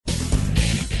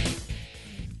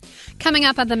Coming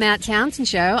up on the Matt Townsend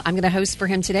Show, I'm going to host for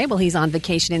him today while he's on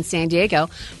vacation in San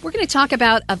Diego. We're going to talk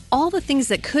about, of all the things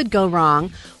that could go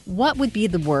wrong, what would be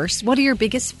the worst? What are your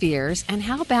biggest fears? And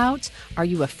how about, are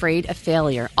you afraid of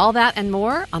failure? All that and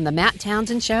more on the Matt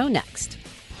Townsend Show next.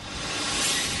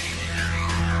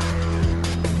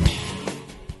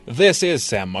 This is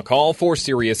Sam McCall for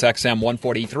Sirius XM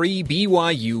 143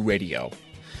 BYU Radio.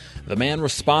 The man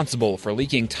responsible for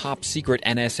leaking top-secret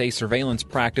NSA surveillance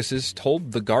practices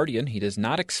told The Guardian he does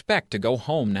not expect to go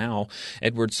home now.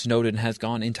 Edward Snowden has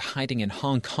gone into hiding in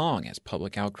Hong Kong as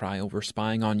public outcry over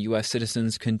spying on U.S.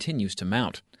 citizens continues to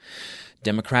mount.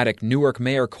 Democratic Newark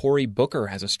Mayor Cory Booker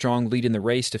has a strong lead in the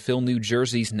race to fill New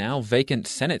Jersey's now vacant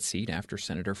Senate seat after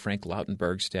Senator Frank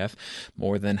Lautenberg's death.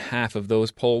 More than half of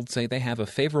those polled say they have a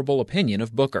favorable opinion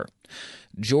of Booker.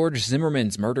 George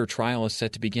Zimmerman's murder trial is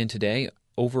set to begin today,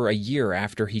 over a year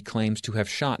after he claims to have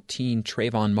shot teen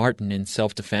Trayvon Martin in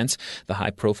self-defense. The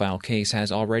high-profile case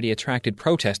has already attracted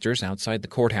protesters outside the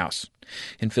courthouse.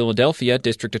 In Philadelphia,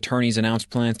 district attorneys announced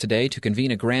plans today to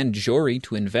convene a grand jury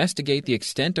to investigate the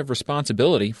extent of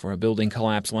responsibility for a building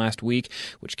collapse last week,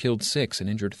 which killed 6 and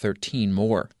injured 13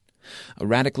 more. A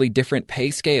radically different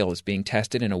pay scale is being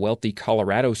tested in a wealthy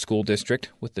Colorado school district.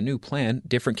 With the new plan,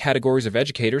 different categories of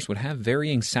educators would have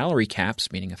varying salary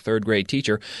caps, meaning a third-grade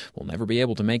teacher will never be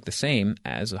able to make the same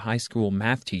as a high school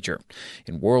math teacher.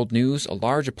 In world news, a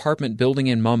large apartment building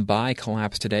in Mumbai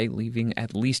collapsed today, leaving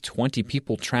at least 20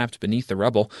 people trapped beneath the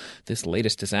rubble. This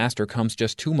latest disaster comes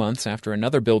just 2 months after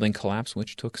another building collapse,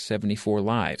 which took 74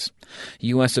 lives.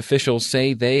 U.S. officials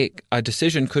say a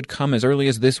decision could come as early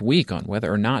as this week on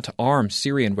whether or not to arm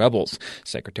Syrian rebels.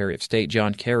 Secretary of State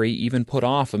John Kerry even put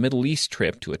off a Middle East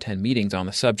trip to attend meetings on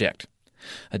the subject.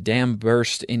 A dam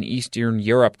burst in Eastern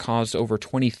Europe caused over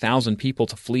 20,000 people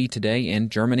to flee today in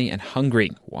Germany and Hungary.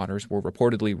 Waters were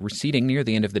reportedly receding near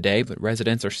the end of the day, but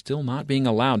residents are still not being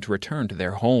allowed to return to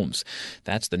their homes.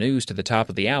 That's the news to the top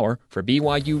of the hour. For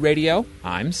BYU Radio,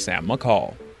 I'm Sam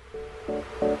McCall.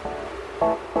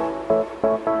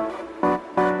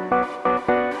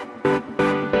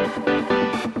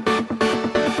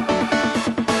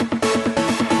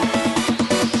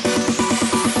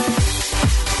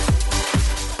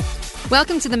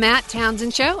 Welcome to the Matt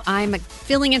Townsend Show. I'm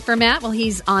filling in for Matt while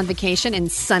he's on vacation in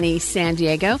sunny San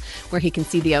Diego, where he can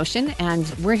see the ocean, and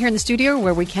we're here in the studio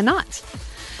where we cannot.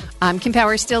 I'm Kim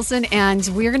Power Stilson, and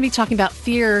we're going to be talking about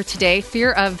fear today,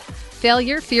 fear of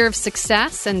failure, fear of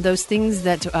success, and those things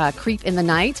that creep in the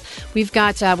night. We've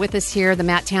got with us here the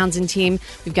Matt Townsend team.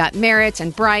 We've got Merritt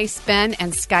and Bryce, Ben,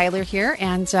 and Skylar here,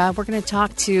 and we're going to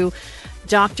talk to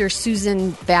Dr.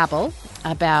 Susan Babel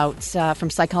about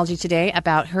from Psychology Today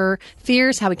about her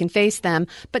fears, how we can face them.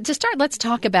 But to start, let's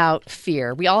talk about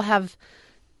fear. We all have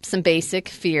some basic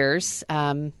fears.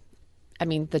 The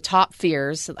top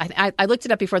fears. I looked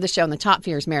it up before the show, and the top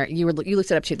fears, Merritt, you looked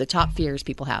it up too. The top fears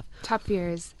people have. Top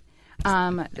fears.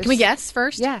 Can we guess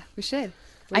first? Yeah, we should.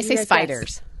 I say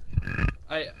spiders.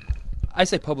 I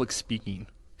say public speaking.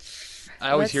 I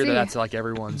always hear that's like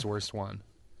everyone's worst one.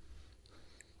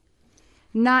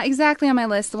 Not exactly on my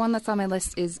list. The one that's on my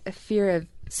list is a fear of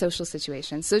social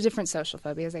situations. So different social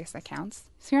phobias, I guess that counts.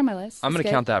 So you're on my list. I'm going to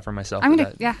count that for myself. I'm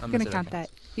going to count that.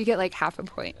 You get like half a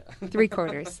point,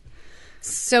 3/4.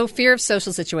 So fear of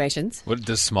social situations. What,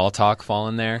 does small talk fall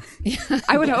in there?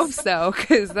 I would hope so,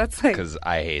 because that's like... Because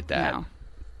I hate that. No.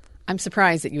 I'm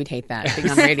surprised that you would hate that, being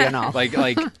on radio and all. like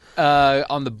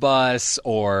on the bus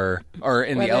or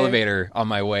in the elevator on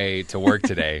my way to work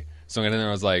today. Someone got in there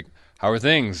and was like, "How are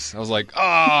things?" I was like,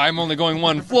 I'm only going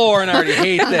one floor and I already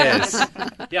hate this.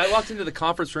 Yeah, I walked into the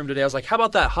conference room today. I was like, how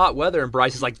about that hot weather? And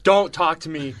Bryce is like, don't talk to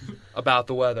me about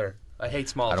the weather. I hate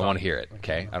small talk. I don't want to hear it,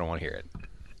 okay? I don't want to hear it.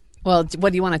 Well,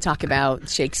 what do you want to talk about?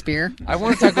 Shakespeare? I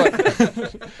want to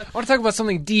talk about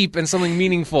something deep and something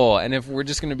meaningful. And if we're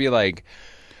just going to be like,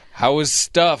 how is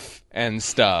stuff and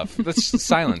stuff? That's just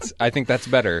silence. I think that's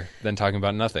better than talking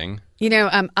about nothing. You know,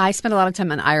 I spent a lot of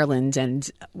time in Ireland, and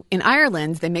in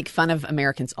Ireland, they make fun of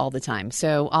Americans all the time.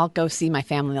 So I'll go see my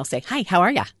family, and they'll say, "Hi, how are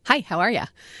ya? Hi, how are ya?"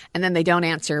 And then they don't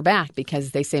answer back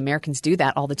because they say Americans do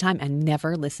that all the time and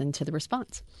never listen to the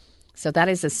response. So that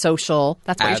is a social,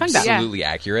 that's what you're talking about. Absolutely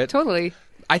accurate. Totally.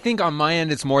 I think on my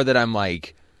end, it's more that I'm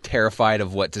like terrified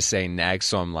of what to say next.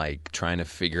 So I'm like trying to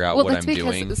figure out what I'm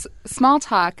doing. Small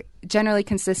talk generally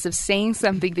consists of saying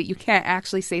something that you can't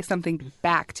actually say something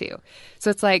back to. So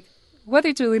it's like,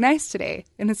 weather's really nice today.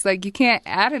 And it's like, you can't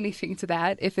add anything to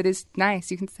that. If it is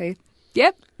nice, you can say,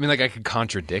 yep. I mean, like I could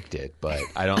contradict it, but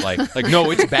I don't like,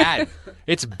 no, it's bad.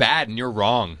 It's bad and you're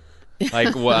wrong.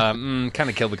 Like, kind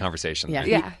of killed the conversation. Yeah,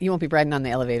 there. You won't be riding on the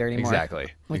elevator anymore.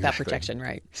 Exactly. With that protection,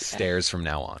 right? Stairs from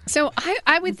now on. So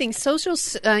I would think social,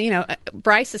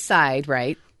 Bryce aside,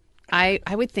 right? I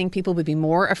would think people would be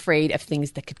more afraid of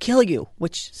things that could kill you,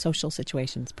 which social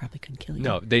situations probably couldn't kill you.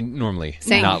 No, they normally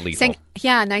not lethal. Saying,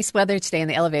 yeah, nice weather today in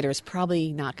the elevator is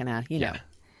probably not going to, know.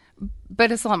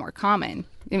 But it's a lot more common.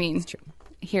 I mean,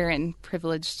 here in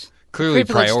privileged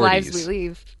priorities. lives we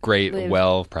live. Great,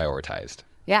 well prioritized.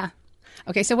 Yeah.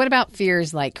 Okay, so what about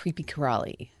fears like creepy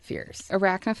crawly fears?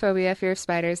 Arachnophobia, fear of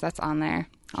spiders, that's on there,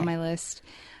 on my list.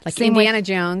 Like Same Indiana with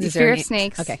Jones? Is fear there of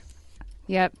snakes. Okay.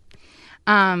 Yep.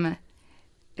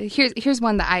 Here's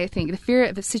one that I think, the fear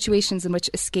of situations in which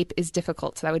escape is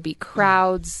difficult. So that would be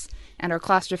crowds and or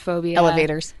claustrophobia.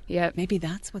 Elevators. Yep. Maybe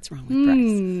that's what's wrong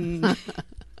with Bryce.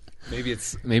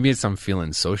 Maybe it's I'm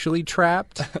feeling socially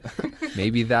trapped.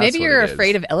 Maybe that's Maybe what you're it is.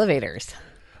 afraid of elevators.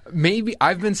 Maybe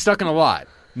I've been stuck in a lot.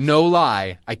 No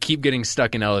lie, I keep getting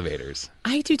stuck in elevators.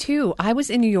 I do too. I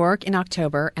was in New York in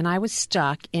October, and I was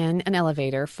stuck in an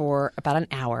elevator for about an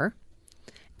hour.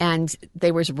 And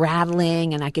they was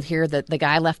rattling, and I could hear the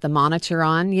guy left the monitor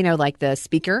on, like the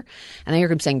speaker. And I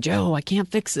hear him saying, "Joe, I can't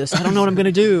fix this. I don't know what I'm going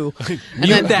to do."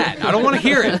 Mute that. I don't want to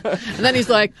hear it. And then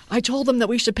he's like, "I told them that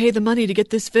we should pay the money to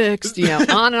get this fixed,"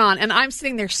 on and on. And I'm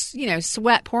sitting there,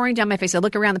 sweat pouring down my face. I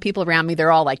look around, the people around me,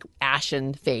 they're all like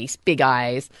ashen face, big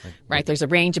eyes, right? There's a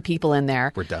range of people in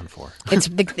there. We're done for.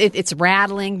 It's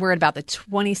rattling. We're at about the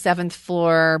 27th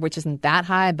floor, which isn't that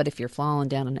high. But if you're falling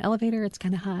down an elevator, it's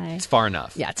kind of high. It's far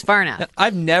enough. Yeah, it's far enough.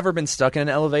 I've never been stuck in an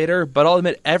elevator, but I'll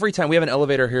admit every time we have an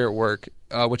elevator here at work,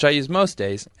 which I use most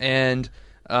days, and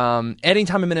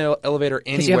anytime I'm in an elevator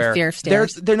anywhere, you have fear of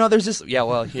stairs? there's just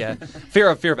fear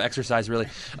of exercise really.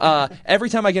 Every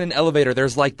time I get in an elevator,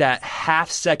 there's like that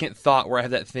half-second thought where I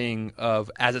have that thing of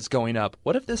as it's going up,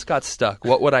 what if this got stuck?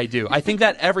 What would I do? I think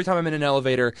that every time I'm in an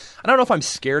elevator. I don't know if I'm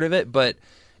scared of it, but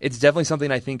it's definitely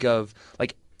something I think of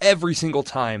like every single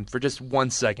time for just 1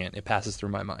 second. It passes through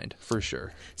my mind for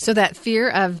sure. So that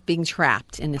fear of being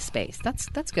trapped in a space, that's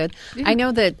good. Yeah. I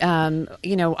know that,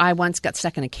 I once got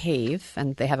stuck in a cave,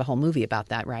 and they have a whole movie about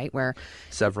that, right? Where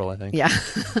several, I think. Yeah.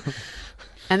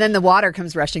 And then the water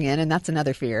comes rushing in, and that's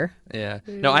another fear. Yeah.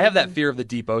 No, I have that fear of the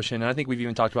deep ocean, and I think we've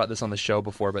even talked about this on the show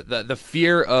before, but the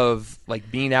fear of like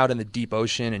being out in the deep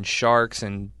ocean and sharks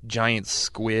and giant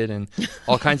squid and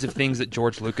all kinds of things that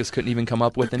George Lucas couldn't even come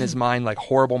up with in his mind, like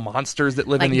horrible monsters that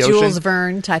live in the ocean. Like Jules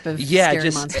Verne type of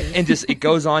scary monsters. And just it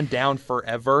goes on down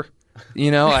forever.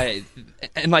 I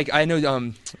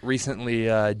know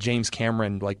recently James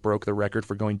Cameron broke the record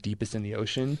for going deepest in the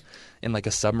ocean in like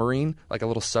a submarine, like a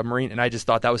little submarine, and I just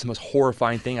thought that was the most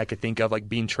horrifying thing I could think of, like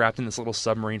being trapped in this little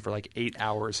submarine for like 8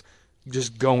 hours,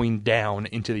 just going down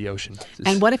into the ocean.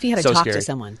 And what if he had to talk scary. to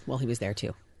someone while he was there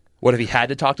too? What if he had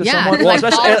to talk to Yeah, someone? like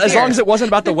Well, especially as long as it wasn't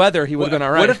about the weather, he would have been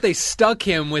all right. What if they stuck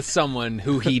him with someone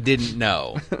who he didn't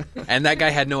know, and that guy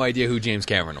had no idea who James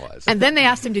Cameron was? And then they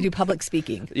asked him to do public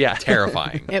speaking. Yeah,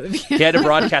 Terrifying. It would be- he had to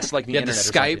broadcast like the You had to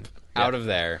internet. Skype or something. out of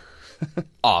there.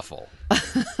 Awful.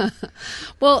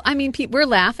 Well, I mean, we're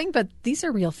laughing, but these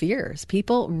are real fears.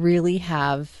 People really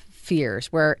have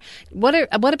fears. What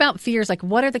about fears? Like,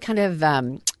 what are the kind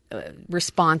of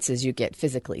responses you get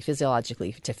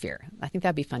physiologically to fear? I think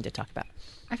that'd be fun to talk about.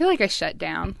 I feel like I shut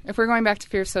down. If we're going back to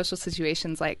fear of social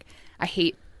situations, like I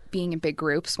hate being in big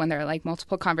groups when there are like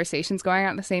multiple conversations going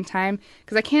on at the same time,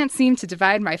 because I can't seem to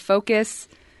divide my focus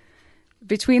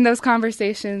between those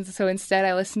conversations. So instead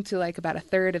I listen to like about a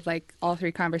third of like all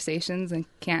three conversations and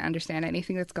can't understand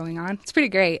anything that's going on. It's pretty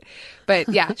great. But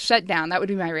yeah, shut down. That would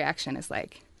be my reaction, is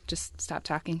like, just stop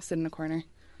talking, sit in a corner.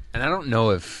 And I don't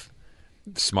know if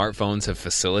smartphones have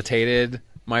facilitated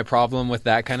my problem with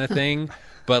that kind of thing,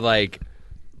 but like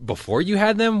before you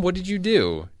had them, what did you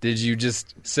do? Did you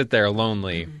just sit there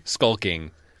lonely, skulking?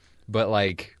 But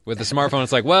like with the smartphone,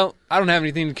 it's like, well, I don't have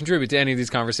anything to contribute to any of these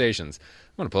conversations.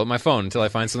 I'm going to pull up my phone until I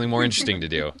find something more interesting to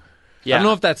do. Yeah. I don't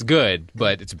know if that's good,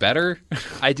 but it's better.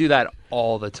 I do that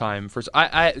all the time. First,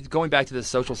 I going back to the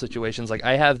social situations, like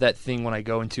I have that thing when I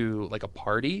go into like a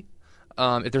party.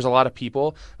 If there's a lot of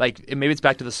people, like maybe it's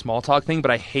back to the small talk thing,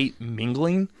 but I hate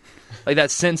mingling. Like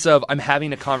that sense of I'm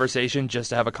having a conversation just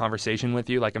to have a conversation with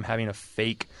you, like I'm having a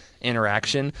fake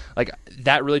interaction. Like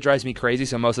that really drives me crazy.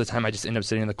 So most of the time I just end up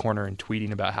sitting in the corner and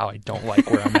tweeting about how I don't like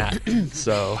where I'm at.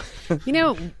 So,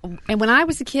 and when I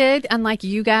was a kid, unlike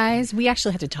you guys, we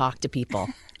actually had to talk to people.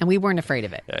 And we weren't afraid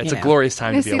of it. Yeah, it's a glorious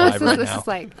time to be alive right now. This is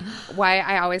like why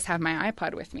I always have my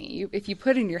iPod with me. If you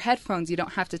put in your headphones, you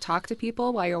don't have to talk to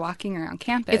people while you're walking around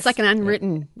campus. It's like an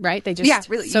unwritten, right? They just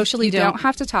really socially you don't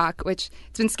have to talk, which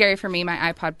it's been scary for me.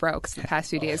 My iPod broke the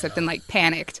past few days. I've been like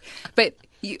panicked. But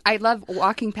I love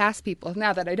walking past people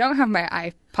now that I don't have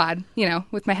my iPod,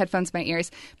 with my headphones in my ears,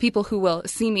 people who will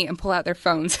see me and pull out their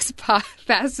phones as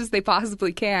fast as they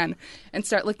possibly can and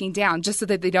start looking down just so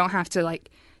that they don't have to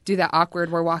do that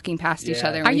awkward we're walking past each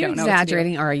other. And are you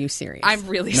exaggerating or are you serious? I'm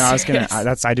really serious.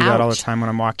 No, I do that all the time when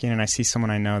I'm walking and I see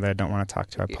someone I know that I don't want to talk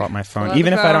to. I pull out my phone.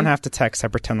 Even if I don't have to text, I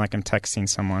pretend like I'm texting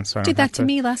someone. So I don't did that to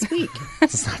me last week.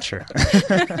 That's not true.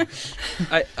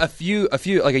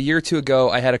 A year or two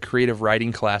ago, I had a creative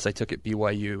writing class I took at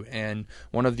BYU, and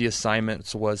one of the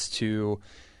assignments was to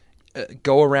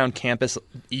go around campus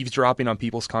eavesdropping on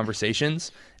people's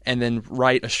conversations and then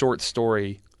write a short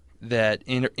story that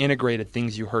integrated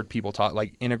things you heard people talk,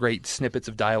 integrate snippets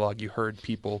of dialogue you heard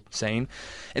people saying.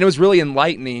 And it was really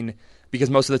enlightening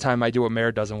because most of the time I do what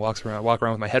Mare does and walk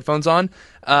around with my headphones on.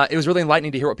 It was really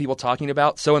enlightening to hear what people talking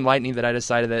about, so enlightening that I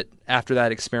decided that after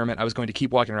that experiment I was going to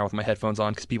keep walking around with my headphones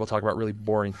on because people talk about really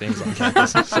boring things on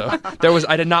campus. So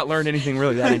I did not learn anything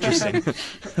really that interesting.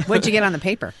 What'd you get on the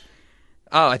paper?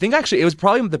 Oh, I think actually it was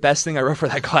probably the best thing I wrote for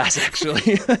that class.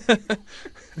 Actually,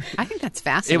 I think that's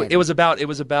fascinating. It was about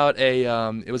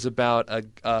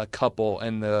a couple,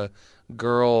 and the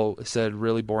girl said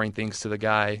really boring things to the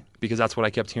guy because that's what I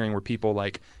kept hearing were people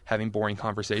having boring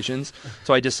conversations.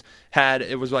 So I just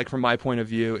it was from my point of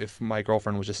view, if my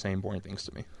girlfriend was just saying boring things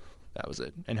to me, that was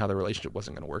it, and how the relationship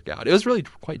wasn't going to work out. It was really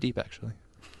quite deep, actually.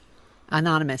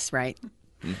 Anonymous, right?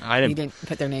 You didn't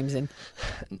put their names in?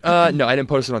 No, I didn't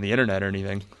post it on the internet or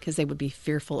anything. Because they would be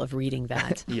fearful of reading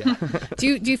that. Yeah. Do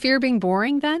you fear being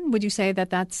boring then? Would you say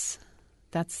that's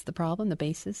the problem, the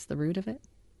basis, the root of it?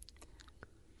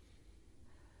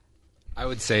 I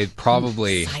would say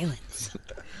probably... Silence.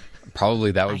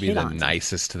 Probably that would be the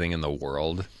nicest thing in the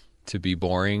world, to be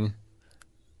boring.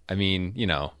 I mean,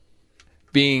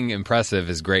 being impressive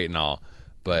is great and all.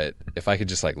 But if I could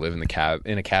just live in a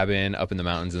cabin up in the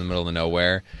mountains in the middle of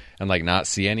nowhere and not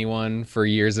see anyone for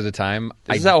years at a time.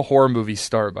 This is how horror movies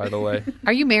start, by the way.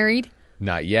 Are you married?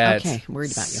 Not yet. Okay, I'm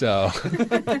worried about you. So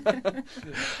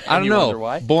I don't know.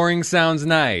 Why? Boring sounds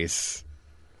nice.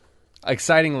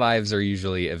 Exciting lives are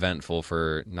usually eventful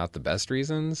for not the best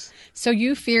reasons. So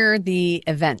you fear the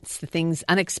events, the things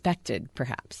unexpected,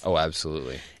 perhaps. Oh,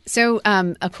 absolutely. So,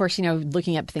 of course,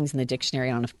 looking up things in the dictionary,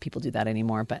 I don't know if people do that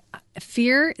anymore, but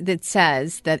fear that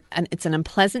says that it's an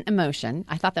unpleasant emotion,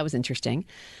 I thought that was interesting,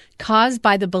 caused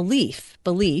by the belief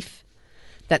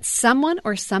that someone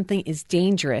or something is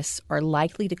dangerous or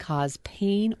likely to cause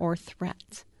pain or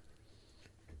threat.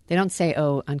 They don't say,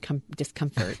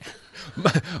 discomfort.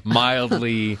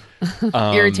 Mildly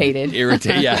irritated.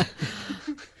 Yeah.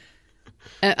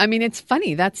 I mean, it's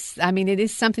funny. It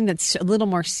is something that's a little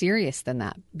more serious than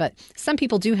that. But some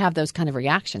people do have those kind of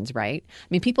reactions, right? I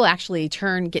mean, people actually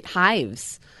get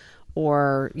hives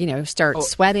or, start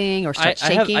sweating or start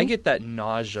shaking. I get that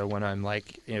nausea when I'm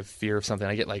in fear of something.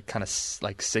 I get kind of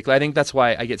sick. I think that's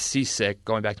why I get seasick,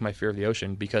 going back to my fear of the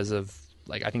ocean, because of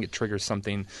I think it triggers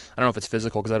something. I don't know if it's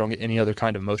physical because I don't get any other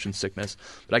kind of motion sickness,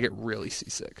 but I get really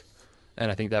seasick.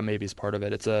 And I think that maybe is part of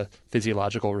it. It's a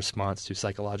physiological response to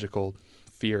psychological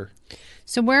fear.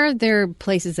 So where are there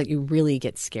places that you really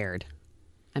get scared?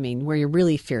 I mean, where you're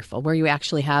really fearful, where you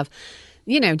actually have,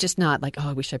 just not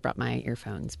I wish I brought my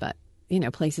earphones, but,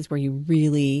 places where you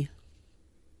really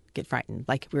get frightened,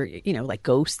 like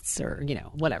ghosts or,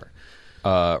 whatever.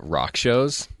 Rock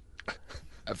shows.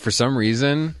 For some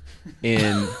reason...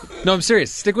 No, I'm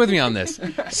serious. Stick with me on this.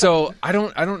 So I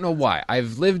don't know why.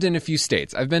 I've lived in a few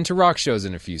states. I've been to rock shows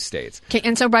in a few states. Okay,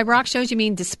 and so by rock shows you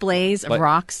mean displays of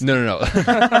rocks? No.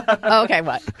 Oh, okay,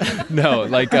 what? No,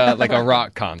 like a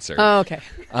rock concert. Oh, okay.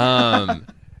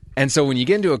 And so when you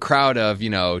get into a crowd of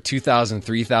 2,000,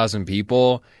 3,000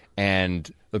 people,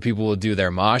 and the people will do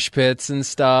their mosh pits and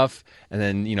stuff, and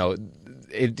then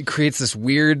it creates this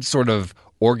weird sort of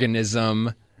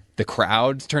organism. The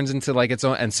crowd turns into its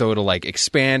own, and so it'll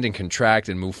expand and contract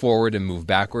and move forward and move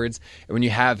backwards. And when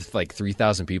you have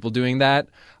 3,000 people doing that,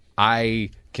 I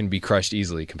can be crushed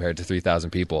easily compared to 3,000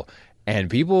 people.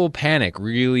 And people panic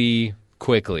really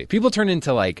quickly. People turn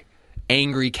into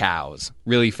angry cows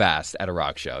really fast at a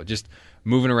rock show, just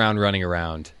moving around, running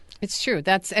around. It's true.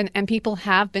 And people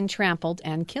have been trampled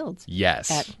and killed.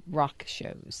 Yes. At rock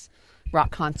shows,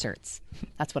 rock concerts.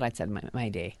 That's what I'd said in my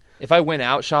day. If I went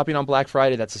out shopping on Black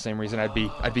Friday, that's the same reason I'd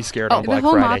be scared on Black The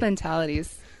whole Friday. mob mentality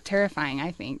is terrifying,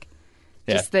 I think.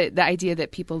 Yeah. Just the idea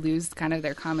that people lose kind of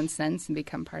their common sense and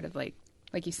become part of like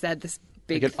you said, this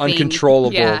big Like an thing.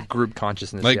 uncontrollable Yeah. group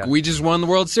consciousness. Like, yeah. we just won the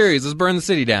World Series. Let's burn the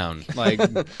city down. Like,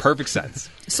 perfect sense.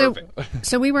 So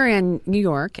we were in New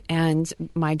York, and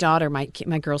my daughter, my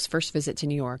girls' first visit to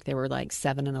New York, they were like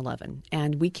 7 and 11.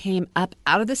 And we came up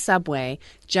out of the subway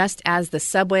just as the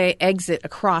subway exit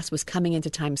across was coming into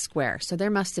Times Square. So there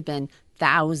must have been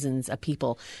thousands of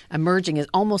people emerging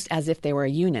almost as if they were a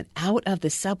unit out of the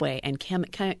subway, and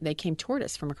they came toward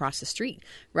us from across the street,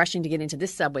 rushing to get into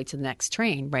this subway to the next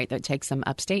train, right, that takes them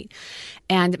upstate.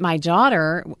 And my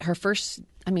daughter,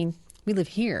 we live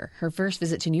here, her first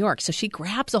visit to New York. So she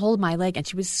grabs a hold of my leg and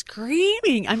she was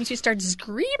screaming. She started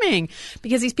screaming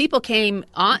because these people came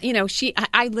on,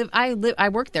 I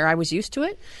worked there. I was used to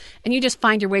it. And you just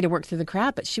find your way to work through the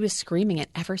crowd. But she was screaming, and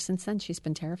ever since then, she's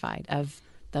been terrified of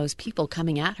those people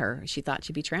coming at her. She thought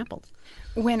she'd be trampled.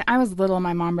 When I was little,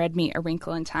 my mom read me A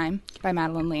Wrinkle in Time by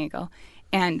Madeleine L'Engle.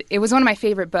 And it was one of my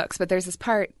favorite books, but there's this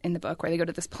part in the book where they go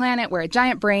to this planet where a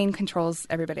giant brain controls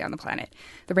everybody on the planet.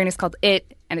 The brain is called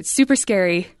It, and it's super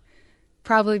scary,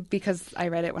 probably because I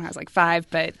read it when I was like 5,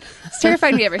 but it's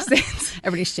terrified me ever since.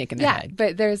 Everybody's shaking their head.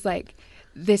 But there's like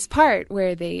this part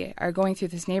where they are going through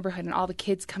this neighborhood and all the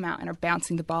kids come out and are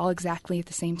bouncing the ball exactly at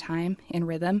the same time in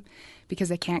rhythm because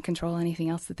they can't control anything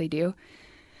else that they do.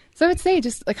 So I would say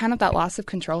just like kind of that loss of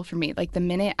control for me. Like the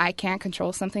minute I can't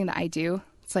control something that I do,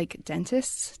 it's like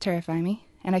dentists terrify me.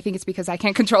 And I think it's because I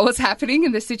can't control what's happening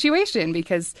in this situation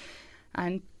because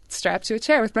I'm strapped to a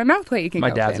chair with my mouth leaking My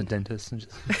open. dad's a dentist.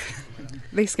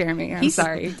 They scare me. I'm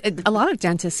sorry. A lot of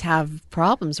dentists have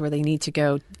problems where they need to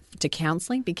go to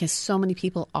counseling because so many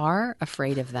people are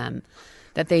afraid of them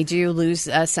that they do lose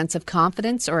a sense of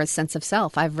confidence or a sense of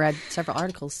self. I've read several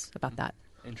articles about that.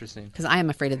 Interesting. Because I am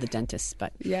afraid of the dentist,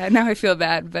 but Yeah, now I feel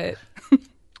bad, but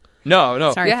No.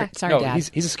 sorry, Yeah. sorry, no, Dad.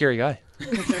 he's a scary guy.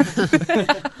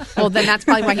 Well, then that's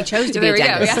probably why he chose to be there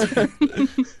a we dentist. go.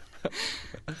 Yeah.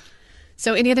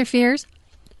 So, any other fears?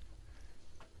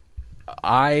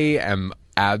 I am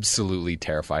absolutely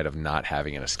terrified of not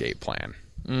having an escape plan.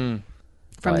 From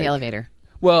Like- the elevator.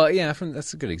 Well, yeah,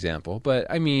 that's a good example. But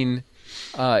I mean,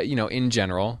 in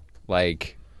general,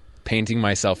 like painting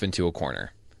myself into a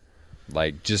corner.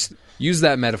 Like just use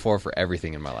that metaphor for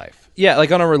everything in my life. Yeah,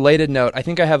 like on a related note, I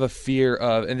think I have a fear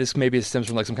of, and this maybe stems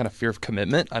from like some kind of fear of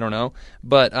commitment. I don't know,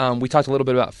 but we talked a little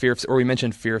bit about we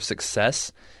mentioned fear of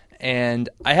success, and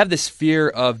I have this fear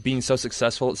of being so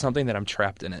successful at something that I'm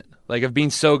trapped in it. Like of being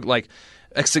so like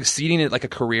succeeding at like a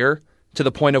career to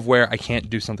the point of where I can't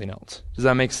do something else. Does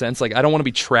that make sense? Like I don't want to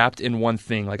be trapped in one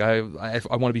thing. Like I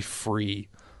want to be free.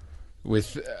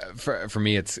 With for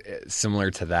me, it's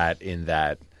similar to that in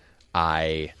that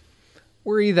I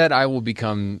worry that I will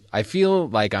become. I feel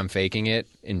like I'm faking it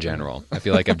in general. I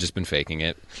feel like I've just been faking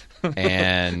it,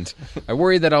 and I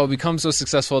worry that I will become so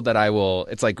successful that I will.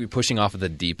 It's like pushing off of the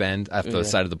deep end, off the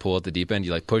side of the pool at the deep end.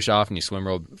 You like push off and you swim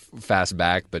real fast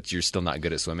back, but you're still not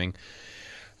good at swimming.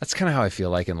 That's kind of how I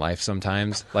feel like in life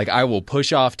sometimes. Like I will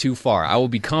push off too far. I will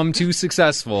become too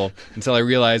successful until I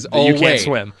realize, you can't wait,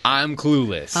 swim. I'm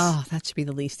clueless. Oh, that should be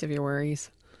the least of your worries.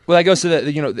 Well, that goes to the,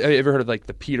 have you ever heard of like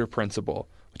the Peter principle,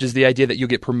 which is the idea that you'll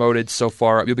get promoted so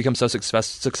far up, you'll become so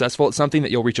successful at something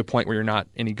that you'll reach a point where you're not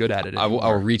any good at it anymore.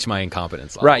 I will reach my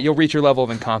incompetence level. Right, you'll reach your level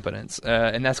of incompetence.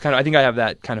 And that's kind of, I think I have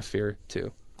that kind of fear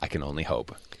too. I can only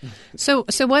hope. So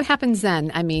what happens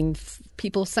then? I mean,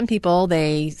 some people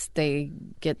they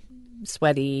get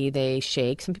sweaty, they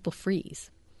shake. Some people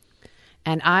freeze.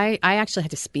 And I actually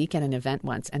had to speak at an event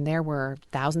once, and there were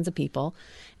thousands of people,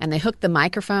 and they hooked the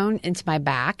microphone into my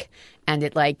back, and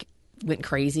it like went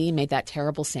crazy, made that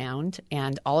terrible sound,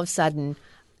 and all of a sudden,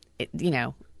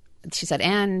 she said,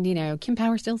 and Kim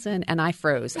Power Stilson, and I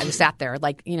froze. I just sat there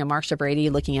like Marsha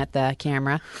Brady looking at the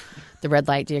camera, the red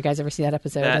light. Do you guys ever see that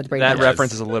episode of the Brady That Bunch?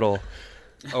 reference is a little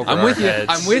over I'm our with you. heads.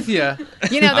 I'm with you.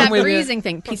 That freezing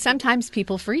thing. Sometimes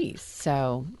people freeze.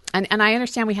 So, and I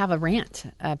understand we have a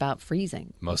rant about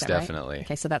freezing. Most Is that right? definitely.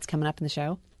 Okay, so that's coming up in the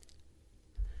show.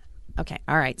 Okay,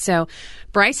 all right. So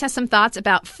Bryce has some thoughts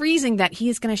about freezing that he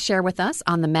is going to share with us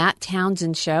on the Matt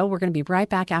Townsend Show. We're going to be right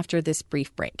back after this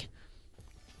brief break.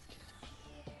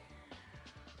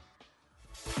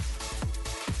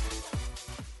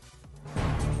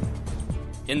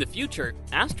 In the future,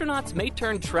 astronauts may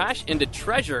turn trash into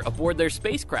treasure aboard their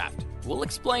spacecraft. We'll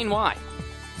explain why.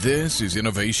 This is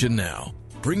Innovation Now,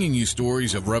 bringing you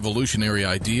stories of revolutionary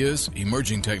ideas,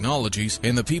 emerging technologies,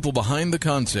 and the people behind the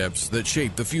concepts that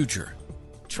shape the future.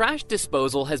 Trash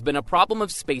disposal has been a problem of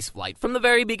spaceflight from the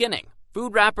very beginning.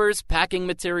 Food wrappers, packing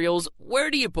materials,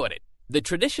 where do you put it? The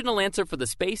traditional answer for the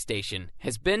space station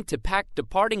has been to pack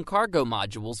departing cargo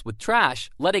modules with trash,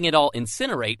 letting it all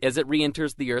incinerate as it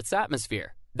re-enters the Earth's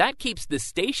atmosphere. That keeps the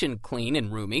station clean and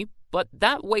roomy, but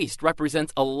that waste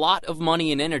represents a lot of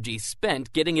money and energy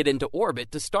spent getting it into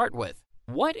orbit to start with.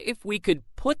 What if we could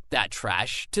put that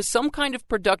trash to some kind of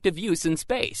productive use in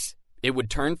space? It would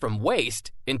turn from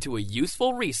waste into a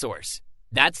useful resource.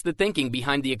 That's the thinking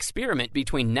behind the experiment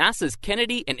between NASA's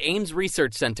Kennedy and Ames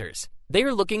research centers. They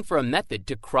are looking for a method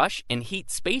to crush and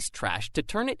heat space trash to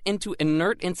turn it into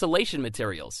inert insulation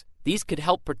materials. These could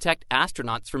help protect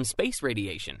astronauts from space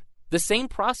radiation. The same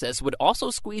process would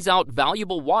also squeeze out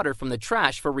valuable water from the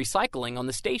trash for recycling on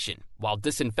the station, while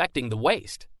disinfecting the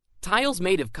waste. Tiles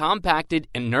made of compacted,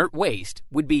 inert waste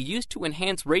would be used to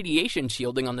enhance radiation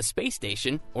shielding on the space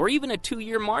station or even a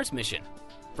 2-year Mars mission.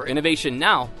 For Innovation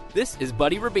Now, this is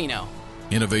Buddy Rubino.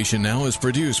 Innovation Now is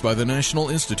produced by the National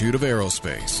Institute of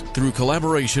Aerospace through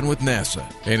collaboration with NASA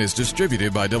and is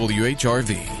distributed by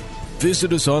WHRV.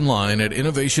 Visit us online at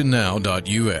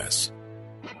innovationnow.us.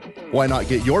 Why not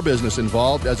get your business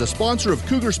involved as a sponsor of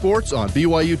Cougar Sports on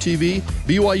BYU TV,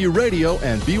 BYU Radio,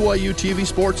 and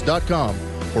BYUTVSports.com.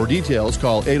 For details,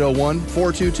 call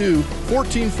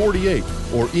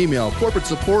 801-422-1448 or email corporate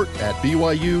support at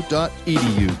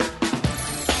byu.edu.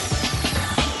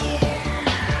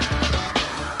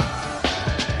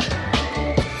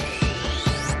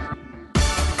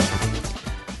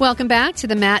 Welcome back to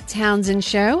the Matt Townsend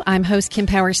Show. I'm host Kim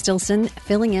Power Stilson,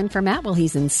 filling in for Matt while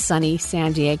he's in sunny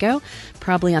San Diego,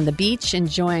 probably on the beach,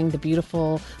 enjoying the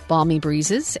beautiful, balmy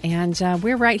breezes. And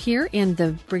we're right here in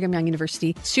the Brigham Young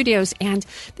University studios. And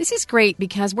this is great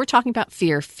because we're talking about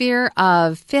fear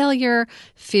of failure,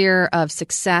 fear of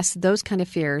success, those kind of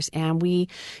fears. And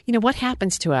what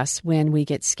happens to us when we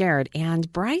get scared?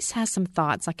 And Bryce has some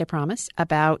thoughts, like I promised,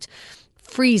 about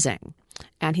freezing.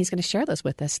 And he's going to share those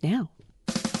with us now.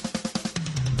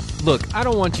 Look, I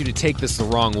don't want you to take this the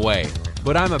wrong way,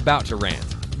 but I'm about to rant.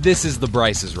 This is the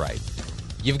Bryce is Right.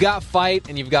 You've got fight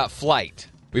and you've got flight.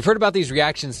 We've heard about these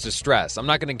reactions to stress. I'm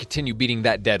not going to continue beating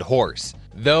that dead horse.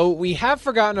 Though we have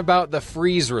forgotten about the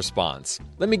freeze response.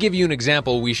 Let me give you an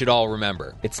example we should all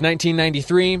remember. It's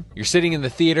 1993, you're sitting in the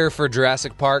theater for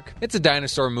Jurassic Park. It's a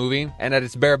dinosaur movie, and at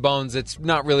its bare bones, it's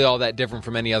not really all that different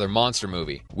from any other monster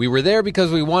movie. We were there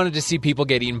because we wanted to see people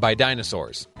get eaten by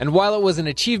dinosaurs. And while it was an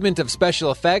achievement of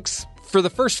special effects, for the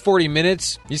first 40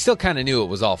 minutes, you still kind of knew it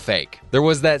was all fake. There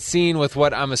was that scene with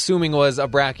what I'm assuming was a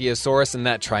Brachiosaurus and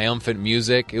that triumphant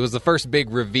music. It was the first big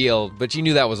reveal, but you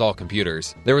knew that was all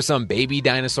computers. There were some baby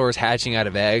dinosaurs hatching out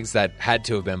of eggs that had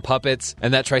to have been puppets,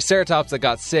 and that Triceratops that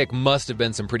got sick must have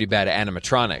been some pretty bad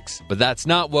animatronics. But that's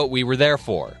not what we were there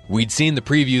for. We'd seen the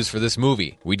previews for this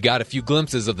movie. We'd got a few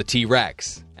glimpses of the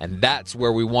T-Rex. And that's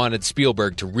where we wanted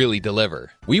Spielberg to really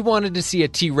deliver. We wanted to see a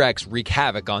T-Rex wreak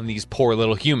havoc on these poor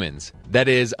little humans. That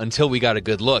is, until we got a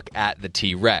good look at the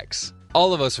T-Rex.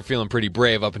 All of us were feeling pretty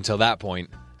brave up until that point.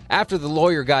 After the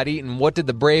lawyer got eaten, what did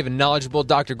the brave and knowledgeable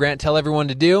Dr. Grant tell everyone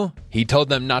to do? He told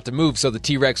them not to move so the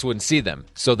T-Rex wouldn't see them.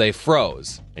 So they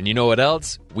froze. And you know what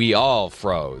else? We all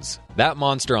froze. That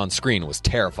monster on screen was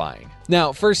terrifying.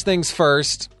 Now, first things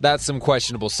first, that's some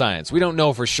questionable science. We don't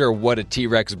know for sure what a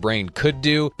T-Rex brain could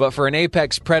do, but for an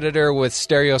apex predator with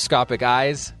stereoscopic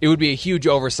eyes, it would be a huge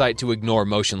oversight to ignore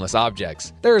motionless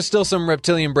objects. There are still some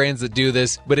reptilian brains that do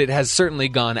this, but it has certainly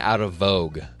gone out of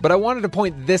vogue. But I wanted to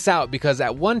point this out because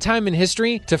at one time in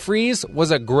history, to freeze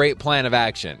was a great plan of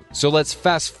action. So let's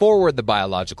fast forward the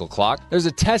biological clock. There's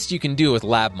a test you can do with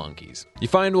lab monkeys. You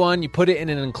find one, you put it in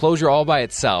an enclosure all by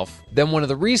itself, then one of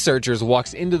the researchers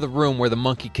walks into the room where the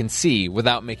monkey can see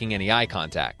without making any eye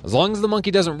contact. As long as the monkey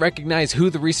doesn't recognize who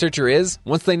the researcher is,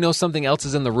 once they know something else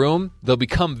is in the room, they'll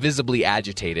become visibly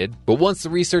agitated. But once the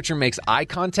researcher makes eye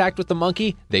contact with the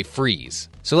monkey, they freeze.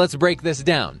 So let's break this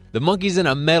down. The monkey's in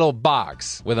a metal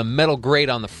box with a metal grate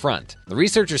on the front. The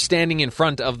researcher's standing in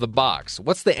front of the box.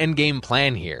 What's the endgame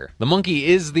plan here? The monkey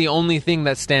is the only thing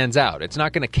that stands out. It's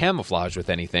not going to camouflage with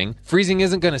anything. Freezing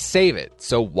isn't going to save it,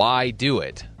 so why do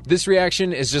it? This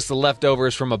reaction is just the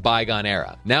leftovers from a bygone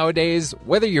era. Nowadays,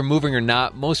 whether you're moving or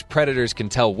not, most predators can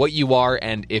tell what you are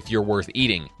and if you're worth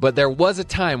eating. But there was a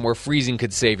time where freezing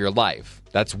could save your life.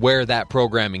 That's where that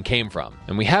programming came from.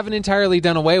 And we haven't entirely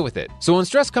done away with it. So when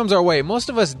stress comes our way, most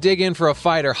of us dig in for a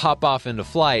fight or hop off into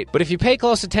flight. But if you pay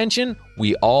close attention,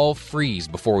 we all freeze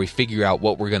before we figure out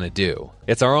what we're going to do.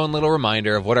 It's our own little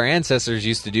reminder of what our ancestors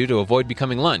used to do to avoid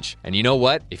becoming lunch. And you know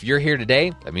what? If you're here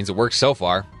today, that means it works so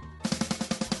far.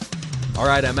 All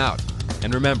right, I'm out.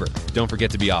 And remember, don't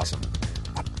forget to be awesome.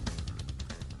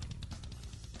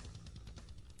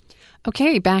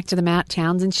 Okay, back to the Matt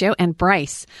Townsend Show. And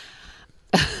Bryce,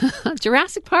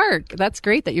 Jurassic Park. That's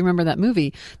great that you remember that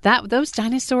movie. Those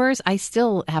dinosaurs, I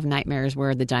still have nightmares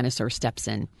where the dinosaur steps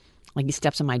in. Like he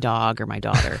steps on my dog or my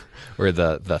daughter. Or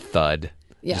the thud.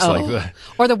 Yeah. Just like the,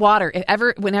 or the water.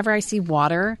 Whenever I see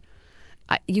water,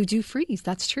 you do freeze.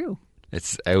 That's true.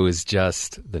 it was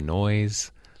just the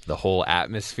noise, the whole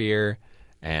atmosphere,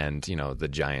 and the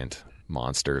giant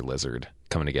monster lizard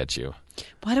coming to get you.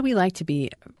 Why do we like to be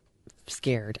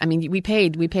scared? I mean, we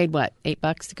paid what,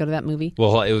 $8 to go to that movie?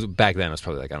 Well, it was back then. It was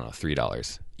probably like, I don't know,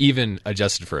 $3. Even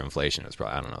adjusted for inflation, it was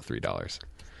probably, I don't know, $3.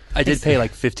 I did pay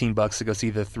like $15 to go see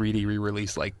the 3D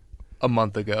re-release like a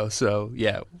month ago. So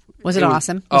yeah, was it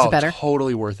awesome? Was it better?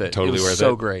 Totally worth it. Totally it was worth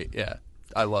so it. great. Yeah,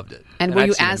 I loved it. And were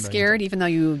you as scared, even though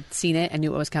you'd seen it and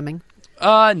knew what was coming?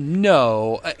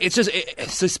 No. It's just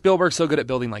so Spielberg's so good at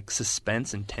building like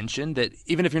suspense and tension that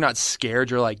even if you're not scared,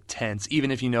 you're like tense.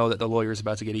 Even if you know that the lawyer's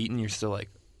about to get eaten, you're still like,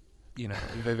 you're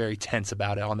very tense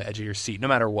about it, on the edge of your seat, no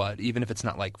matter what. Even if it's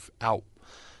not like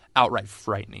outright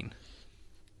frightening.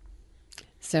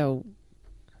 So,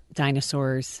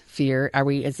 dinosaurs, fear.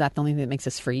 Is that the only thing that makes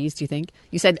us freeze? Do you think?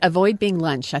 You said avoid being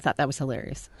lunch. I thought that was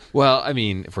hilarious. Well, I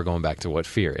mean, if we're going back to what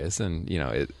fear is, and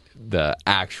the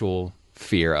actual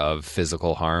fear of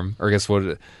physical harm, or I guess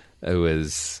what it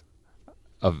was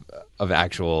of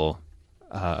actual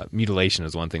mutilation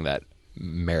is one thing that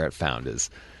Merritt found is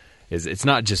it's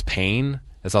not just pain,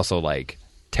 it's also like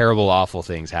terrible, awful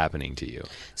things happening to you.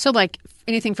 So like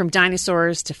anything from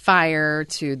dinosaurs to fire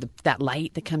to that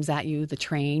light that comes at you, the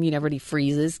train, everybody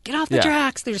freezes. Get off the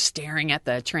tracks. They're staring at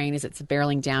the train as it's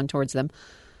barreling down towards them.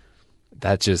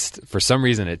 That just, for some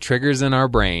reason, it triggers in our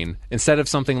brain, instead of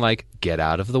something like get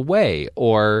out of the way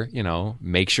or,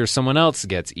 make sure someone else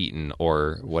gets eaten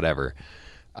or whatever.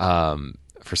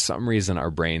 For some reason,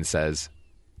 our brain says,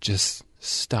 just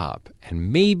stop.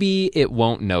 And maybe it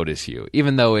won't notice you,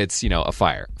 even though it's, a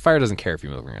fire. Fire doesn't care if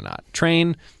you're moving or not.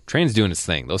 Train's doing its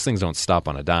thing. Those things don't stop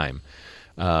on a dime.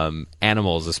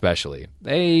 Animals especially,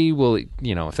 they will,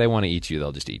 if they want to eat you,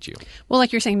 they'll just eat you. Well,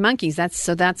 like you're saying, monkeys,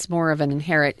 that's more of an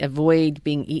inherent avoid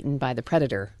being eaten by the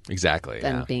predator. Exactly.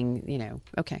 Than being,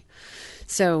 okay.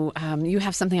 So you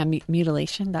have something on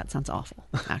mutilation? That sounds awful,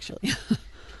 actually.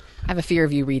 I have a fear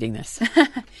of you reading this.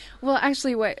 Well,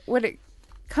 actually, what it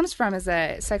comes from is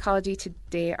a Psychology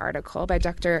Today article by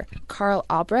Dr. Carl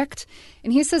Albrecht.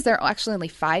 And he says there are actually only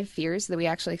 5 fears that we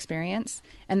actually experience,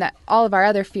 and that all of our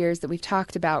other fears that we've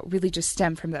talked about really just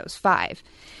stem from those 5.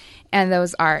 And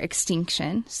those are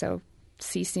extinction, so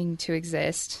ceasing to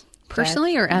exist.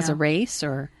 Personally, death, or as a race,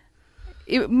 or?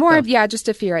 Just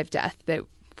a fear of death, that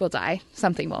we'll die.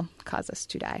 Something will cause us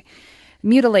to die.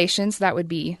 Mutilation, so that would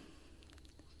be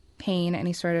pain,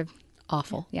 any sort of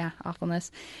awful. Yeah,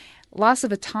 awfulness. Loss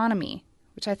of autonomy,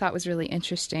 which I thought was really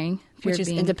interesting. Which is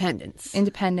independence.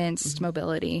 Independence,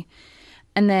 mobility.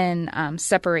 And then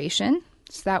separation.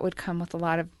 So that would come with a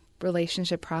lot of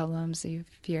relationship problems. You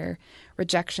fear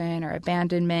rejection or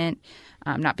abandonment,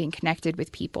 not being connected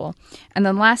with people. And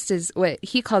then last is what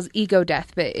he calls ego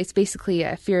death, but it's basically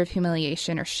a fear of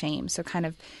humiliation or shame. So kind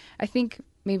of, I think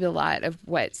maybe a lot of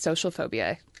what social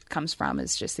phobia comes from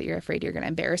is just that you're afraid you're going to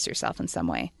embarrass yourself in some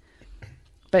way.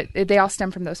 But they all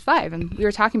stem from those 5. And we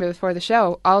were talking about before the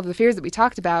show, all of the fears that we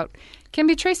talked about can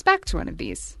be traced back to one of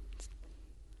these.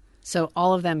 So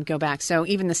all of them go back. So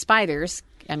even the spiders,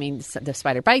 I mean, the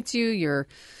spider bites you, your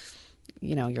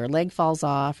leg falls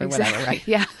off or whatever, right?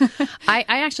 Yeah. I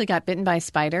actually got bitten by a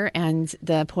spider, and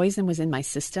the poison was in my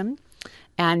system.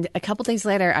 And a couple days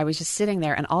later, I was just sitting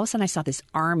there, and all of a sudden I saw this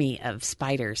army of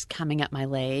spiders coming up my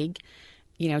leg,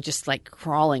 just like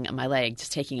crawling on my leg,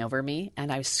 just taking over me.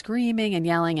 And I was screaming and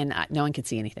yelling, and no one could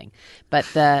see anything. But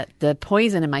the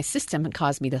poison in my system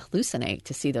caused me to hallucinate,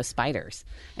 to see those spiders.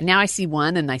 And now I see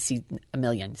one and I see a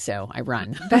million, so I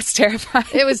run. That's terrifying.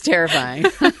 It was terrifying.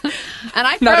 And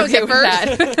I froze at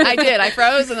first. I did. I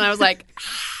froze, and I was like,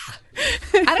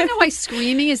 I don't know why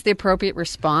screaming is the appropriate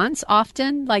response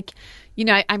often. Like,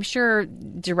 I'm sure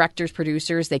directors,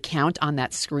 producers, they count on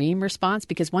that scream response,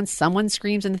 because once someone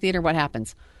screams in the theater, what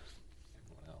happens?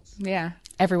 Yeah.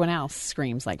 Everyone else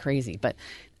screams like crazy. But,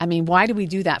 I mean, why do we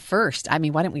do that first? I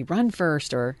mean, why don't we run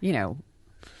first or, Well,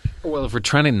 if we're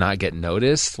trying to not get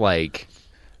noticed, like,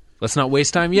 let's not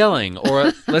waste time yelling,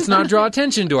 or let's not draw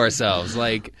attention to ourselves.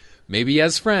 Like, maybe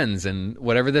as friends, and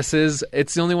whatever this is,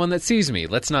 it's the only one that sees me.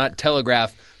 Let's not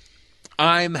telegraph,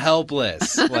 I'm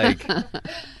helpless. Like...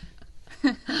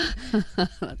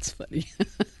 That's funny.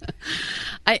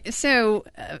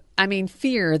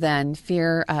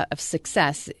 Fear of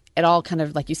success, it all kind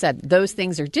of, like you said, those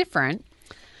things are different.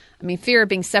 I mean, fear of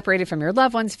being separated from your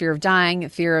loved ones, fear of dying,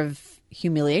 fear of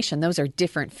humiliation, those are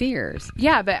different fears.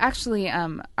 Yeah, but actually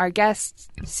our guest,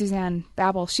 Suzanne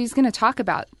Babel, she's going to talk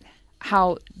about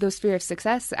how those fear of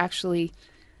success actually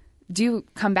do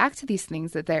come back to these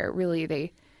things that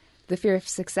the fear of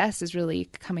success is really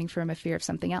coming from a fear of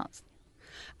something else.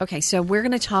 Okay, so we're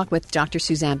going to talk with Dr.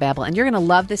 Suzanne Babel, and you're going to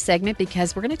love this segment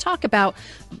because we're going to talk about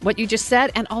what you just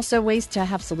said and also ways to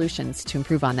have solutions to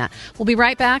improve on that. We'll be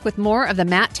right back with more of the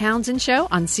Matt Townsend Show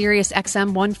on Sirius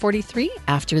XM 143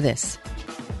 after this.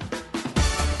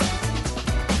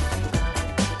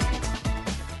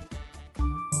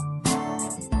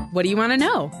 What do you want to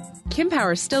know? Kim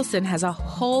Power Stilson has a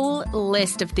whole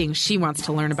list of things she wants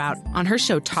to learn about. On her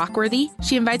show Talkworthy,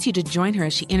 she invites you to join her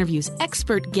as she interviews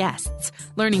expert guests,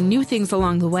 learning new things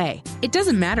along the way. It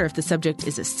doesn't matter if the subject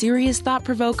is a serious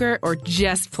thought-provoker or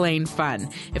just plain fun.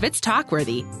 If it's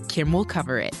Talkworthy, Kim will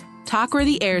cover it.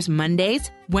 Talkworthy airs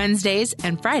Mondays, Wednesdays,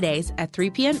 and Fridays at 3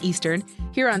 p.m. Eastern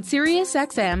here on Sirius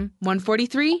XM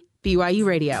 143 BYU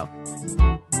Radio.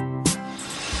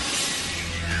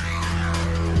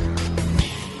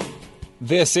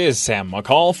 This is Sam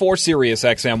McCall for Sirius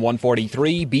XM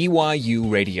 143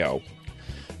 BYU Radio.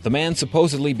 The man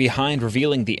supposedly behind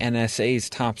revealing the NSA's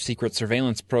top-secret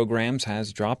surveillance programs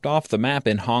has dropped off the map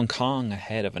in Hong Kong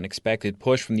ahead of an expected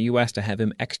push from the U.S. to have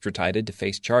him extradited to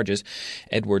face charges.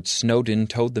 Edward Snowden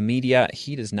told the media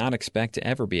he does not expect to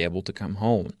ever be able to come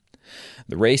home.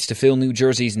 The race to fill New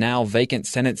Jersey's now vacant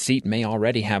Senate seat may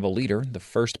already have a leader. The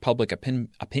first public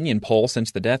opinion poll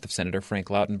since the death of Senator Frank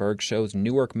Lautenberg shows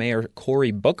Newark Mayor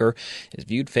Cory Booker is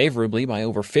viewed favorably by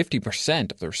over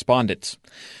 50% of the respondents.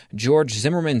 George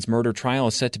Zimmerman's murder trial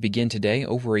is set to begin today,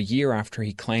 over a year after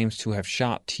he claims to have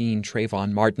shot teen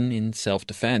Trayvon Martin in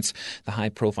self-defense. The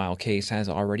high-profile case has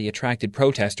already attracted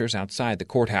protesters outside the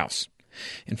courthouse.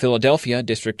 In Philadelphia,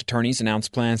 district attorneys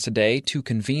announced plans today to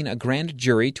convene a grand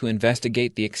jury to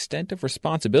investigate the extent of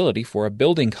responsibility for a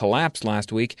building collapse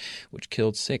last week, which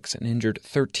killed 6 and injured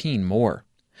 13 more.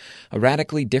 A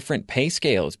radically different pay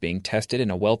scale is being tested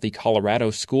in a wealthy Colorado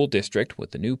school district.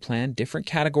 With the new plan, different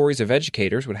categories of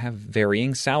educators would have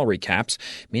varying salary caps,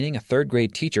 meaning a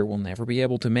third-grade teacher will never be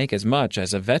able to make as much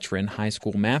as a veteran high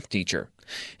school math teacher.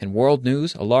 In world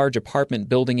news, a large apartment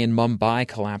building in Mumbai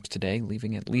collapsed today,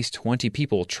 leaving at least 20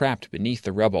 people trapped beneath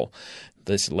the rubble.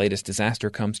 This latest disaster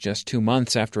comes just 2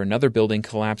 months after another building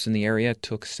collapse in the area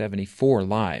took 74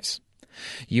 lives.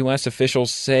 U.S.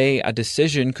 officials say a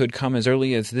decision could come as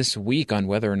early as this week on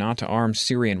whether or not to arm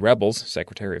Syrian rebels.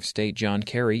 Secretary of State John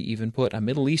Kerry even put a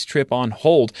Middle East trip on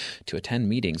hold to attend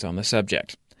meetings on the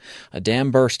subject. A dam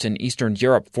burst in Eastern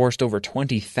Europe forced over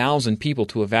 20,000 people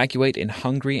to evacuate in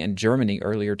Hungary and Germany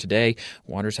earlier today.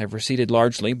 Waters have receded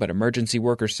largely, but emergency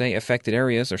workers say affected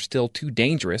areas are still too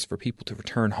dangerous for people to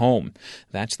return home.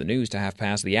 That's the news to have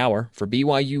passed the hour. For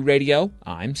BYU Radio,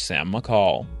 I'm Sam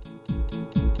McCall.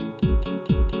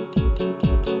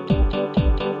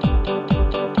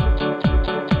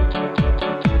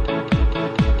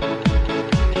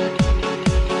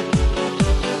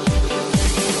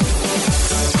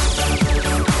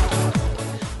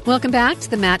 Welcome back to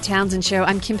the Matt Townsend Show.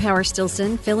 I'm Kim Power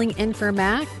Stilson, filling in for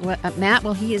Matt.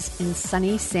 Well, he is in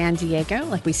sunny San Diego,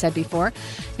 like we said before.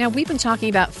 Now, we've been talking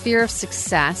about fear of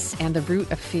success and the root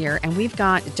of fear, and we've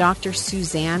got Dr.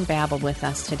 Suzanne Babel with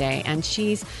us today, and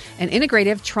she's an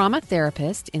integrative trauma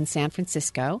therapist in San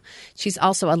Francisco. She's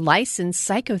also a licensed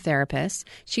psychotherapist.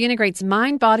 She integrates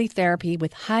mind-body therapy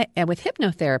with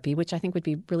hypnotherapy, which I think would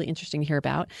be really interesting to hear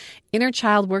about, inner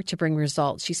child work to bring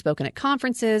results. She's spoken at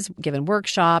conferences, given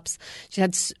workshops. She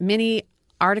had many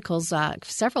articles,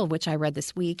 several of which I read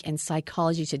this week in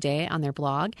Psychology Today on their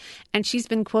blog. And she's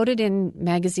been quoted in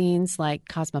magazines like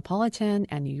Cosmopolitan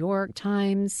and New York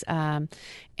Times and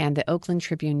the Oakland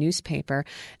Tribune newspaper.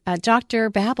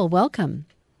 Dr. Babel, welcome.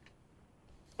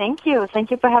 Thank you. Thank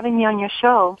you for having me on your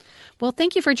show. Well,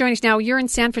 thank you for joining us. Now, you're in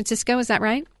San Francisco, is that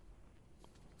right?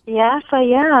 Yes, I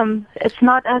am. It's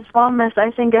not as warm as I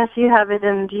think as you have it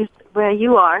in where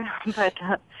you are, but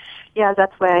yeah,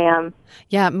 that's where I am.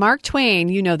 Yeah, Mark Twain,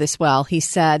 you know this well. He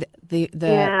said the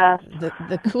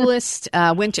coolest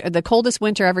winter, the coldest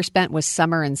winter ever spent was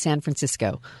summer in San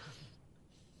Francisco.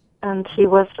 And he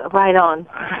was right on.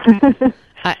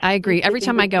 I agree. Every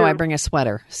time I go, I bring a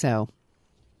sweater. So.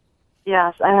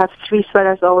 Yes, I have 3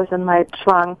 sweaters always in my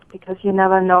trunk because you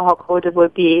never know how cold it will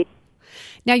be.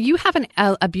 Now, you have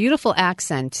a beautiful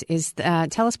accent.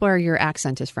 Tell us where your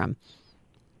accent is from.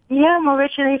 Yeah, I'm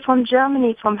originally from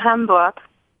Germany, from Hamburg.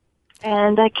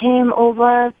 And I came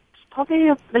over probably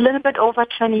a little bit over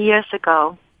 20 years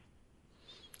ago.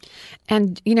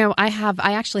 And, you know, I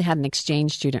actually had an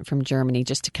exchange student from Germany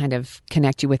just to kind of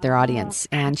connect you with their audience.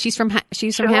 And she's from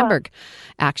Hamburg,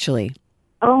 actually.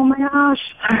 Oh my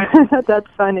gosh, that's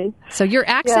funny. So your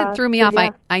accent threw me off.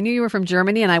 Yeah. I knew you were from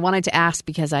Germany, and I wanted to ask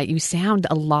because you sound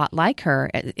a lot like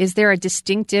her. Is there a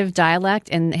distinctive dialect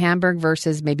in Hamburg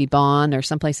versus maybe Bonn or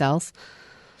someplace else?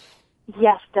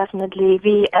 Yes, definitely.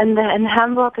 In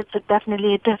Hamburg, it's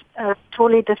definitely a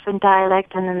totally different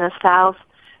dialect than in the south.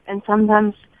 And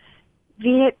sometimes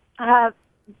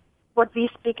what we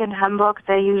speak in Hamburg,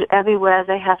 everywhere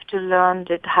they have to learn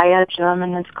the higher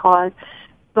German, it's called.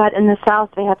 But in the south,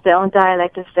 they have their own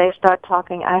dialect. If they start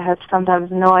talking, I have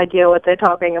sometimes no idea what they're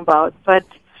talking about. But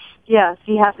yes,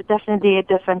 we have definitely a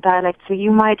different dialect, so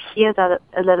you might hear that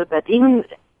a little bit. Even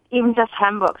just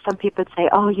Hamburg, some people say,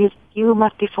 "Oh, you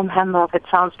must be from Hamburg." It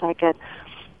sounds like it.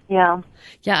 Yeah.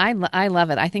 Yeah, I love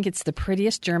it. I think it's the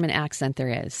prettiest German accent there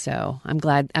is. So I'm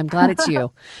glad it's you.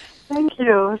 Thank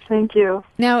you.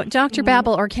 Now, Dr.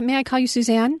 Babel, or may I call you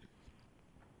Suzanne?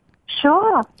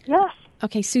 Sure. Yes.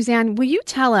 Okay, Suzanne, will you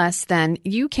tell us then,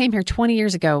 you came here 20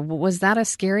 years ago. Was that a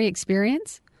scary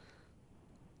experience?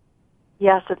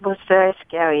 Yes, it was very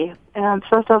scary.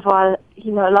 First of all, a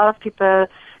lot of people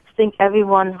think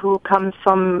everyone who comes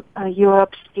from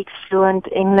Europe speaks fluent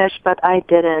English, but I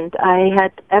didn't.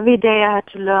 Every day I had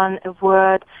to learn a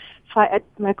word.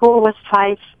 My goal was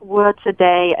 5 words a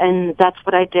day, and that's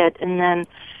what I did. And then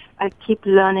I keep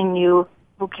learning new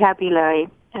vocabulary.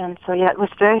 And so, it was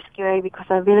very scary because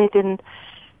I really didn't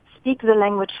speak the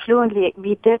language fluently.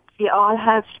 We all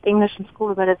have English in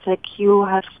school, but it's like you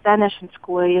have Spanish in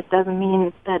school. It doesn't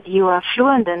mean that you are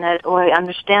fluent in it or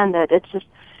understand it. It's just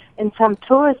in some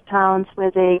tourist towns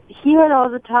where they hear it all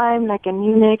the time, like in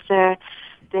Munich,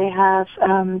 they have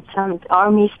some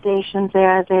army stations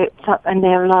there, and they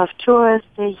have a lot of tourists.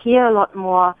 They hear a lot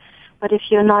more. But if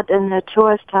you're not in a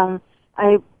tourist town,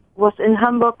 I was in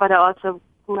Hamburg, but I also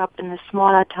grew up in a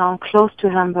smaller town close to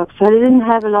Hamburg, so I didn't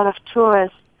have a lot of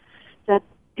tourists that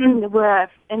were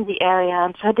in the area,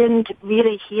 and so I didn't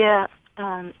really hear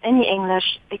any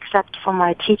English except from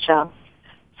my teacher.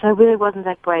 So it really wasn't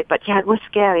that great, but it was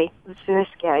scary. It was very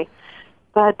scary.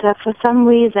 But for some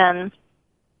reason,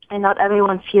 and not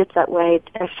everyone feels that way,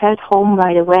 I felt home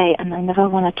right away, and I never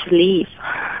wanted to leave.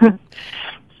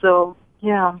 So,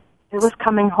 it was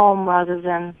coming home rather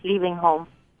than leaving home.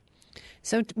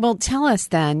 So, well, tell us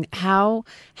then how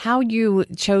you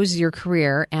chose your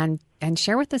career and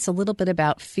share with us a little bit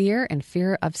about fear and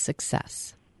fear of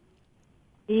success.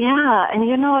 Yeah, and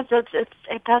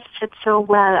it does fit so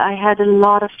well. I had a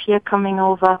lot of fear coming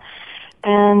over,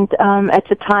 and at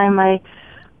the time I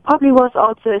probably was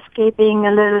also escaping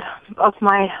a little of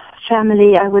my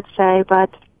family, I would say. But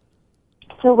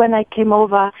so when I came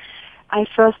over, I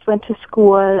first went to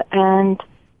school, and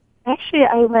actually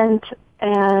I went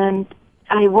and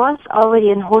I was already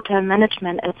in hotel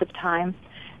management at the time.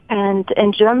 And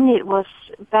in Germany, it was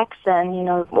back then,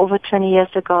 over 20 years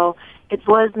ago, it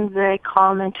wasn't very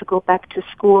common to go back to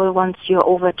school once you're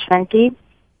over 20.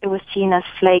 It was seen as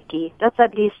flaky. That's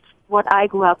at least what I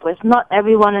grew up with. Not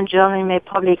everyone in Germany may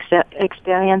probably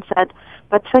experience that,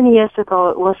 but 20 years ago,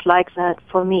 it was like that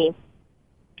for me.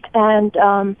 And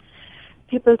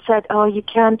people said, "Oh, you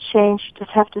can't change, you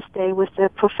just have to stay with the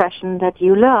profession that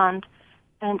you learned."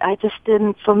 And I just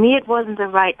didn't, for me it wasn't the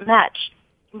right match.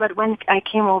 But when I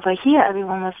came over here,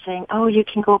 everyone was saying, "Oh, you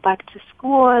can go back to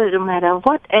school no matter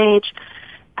what age."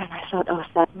 And I thought, "Oh, is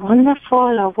that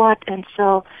wonderful or what?" And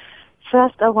so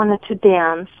first I wanted to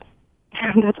dance.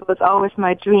 And that was always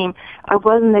my dream. I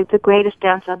wasn't the greatest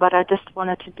dancer, but I just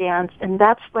wanted to dance. And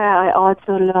that's where I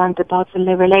also learned about the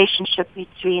relationship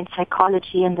between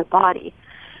psychology and the body.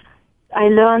 I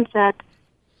learned that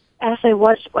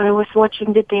when I was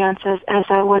watching the dancers, as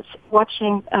I was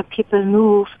watching people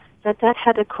move, that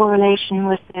had a correlation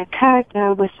with their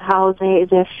character, with how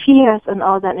their fears and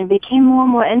all that, and I became more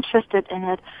and more interested in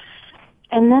it.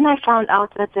 And then I found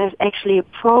out that there's actually a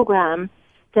program,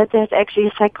 that there's actually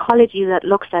a psychology that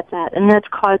looks at that, and that's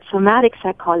called somatic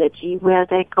psychology, where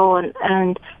they go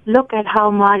and look at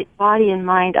how body and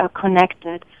mind are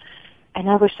connected. And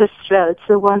I was just thrilled.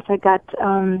 So once I got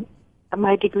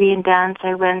my degree in dance,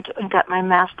 I went and got my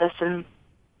master's in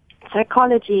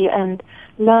psychology and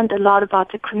learned a lot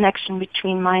about the connection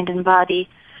between mind and body.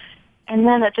 And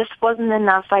then it just wasn't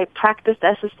enough. I practiced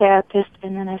as a therapist,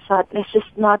 and then I thought,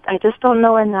 I just don't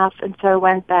know enough. And so I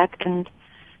went back, and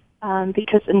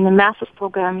because in the master's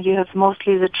program you have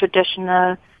mostly the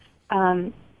traditional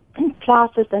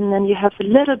classes, and then you have a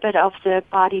little bit of the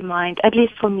body mind. At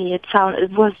least for me, it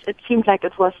seemed like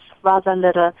it was rather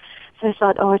little. So I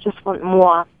thought, I just want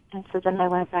more. And so then I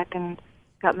went back and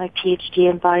got my PhD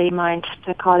in body-mind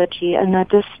psychology, and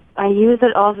I use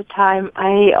it all the time.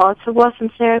 I also was in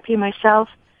therapy myself,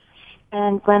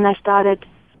 and when I started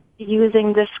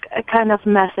using this kind of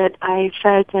method, I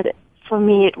felt that for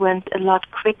me it went a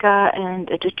lot quicker and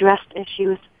it addressed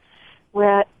issues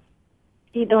where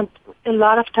a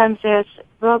lot of times there's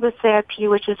verbal therapy,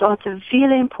 which is also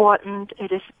really important.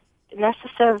 It is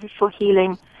necessary for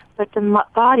healing, but the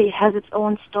body has its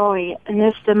own story. And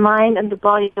if the mind and the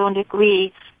body don't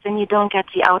agree, then you don't get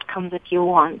the outcome that you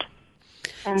want.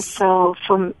 And so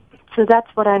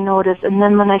that's what I noticed. And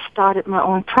then when I started my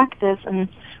own practice and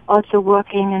also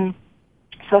working in,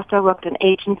 first I worked in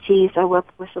agencies, I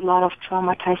worked with a lot of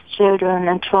traumatized children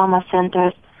and trauma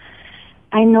centers.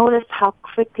 I noticed how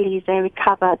quickly they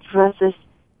recovered versus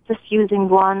just using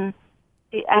one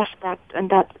aspect, and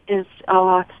that is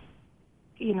our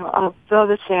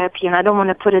verbal therapy. And I don't want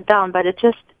to put it down, but it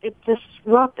just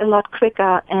worked a lot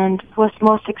quicker and was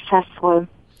more successful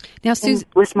now,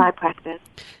 with my practice.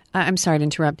 I'm sorry to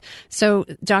interrupt. So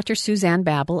Dr. Suzanne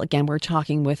Babel, again, we're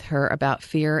talking with her about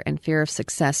fear and fear of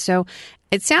success. So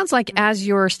it sounds like as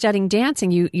you're studying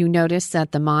dancing, you noticed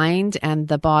that the mind and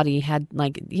the body had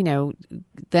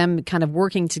them kind of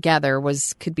working together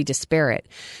could be disparate.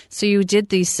 So you did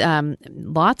these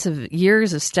lots of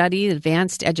years of study,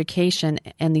 advanced education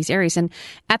in these areas. And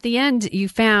at the end, you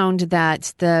found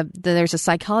that there's a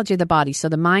psychology of the body. So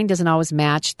the mind doesn't always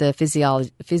match the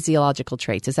physiological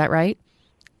traits. Is that right?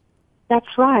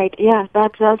 That's right. Yeah,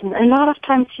 that doesn't. A lot of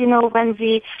times, when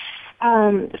we,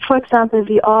 for example,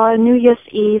 New Year's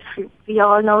Eve, we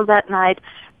all know that night,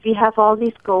 we have all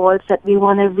these goals that we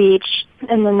want to reach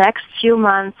in the next few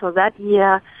months or that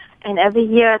year, and every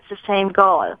year it's the same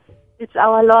goal. It's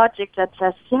our logic that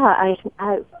says, yeah,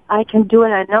 I can do it,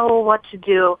 I know what to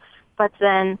do, but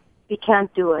then we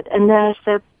can't do it. And there's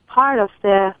a part of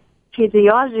the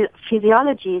physiology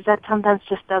that sometimes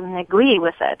just doesn't agree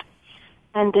with it.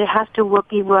 And it has to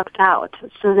be worked out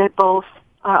so they both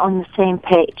are on the same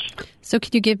page. So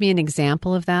could you give me an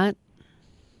example of that?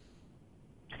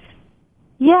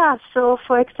 Yeah, so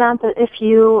for example, if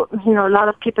a lot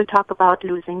of people talk about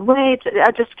losing weight.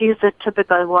 I just use the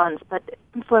typical ones. But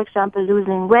for example,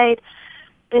 losing weight,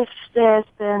 if there's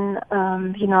been,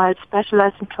 I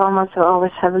specialize in trauma, so I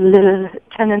always have a little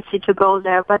tendency to go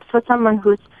there. But for someone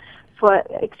who's, for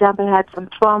example, had some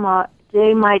trauma,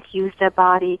 they might use their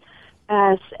body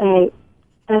as a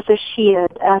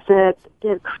shield,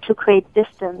 to create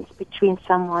distance between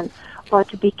someone, or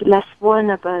to be less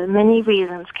vulnerable. Many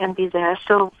reasons can be there.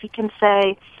 So we can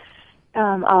say,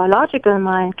 our logical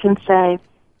mind can say,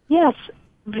 yes,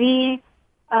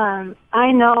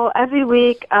 I know every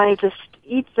week I just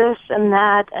eat this and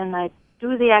that, and I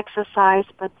do the exercise,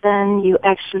 but then you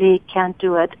actually can't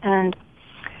do it. And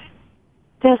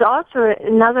there's also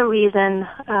another reason,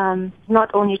 not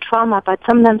only trauma, but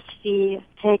sometimes the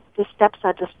steps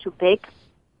are just too big,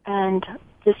 and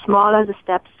the smaller the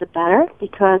steps, the better,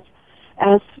 because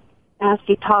as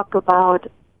we talk about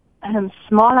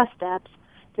smaller steps,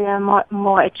 they are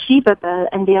more achievable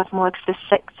and they have more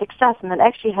success, and it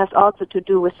actually has also to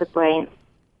do with the brain.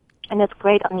 And it's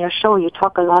great on your show. You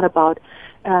talk a lot about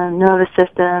nervous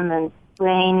system and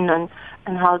brain and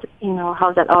how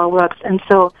that all works, and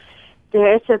so.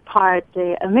 There is a part,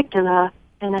 the amygdala,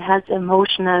 and it has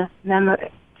emotional memory,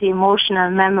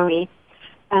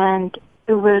 and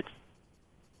it will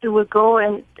go,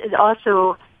 and it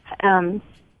also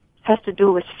has to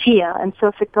do with fear. And so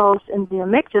if it goes in the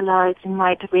amygdala, it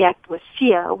might react with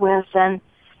fear, whereas then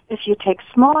if you take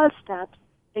small steps,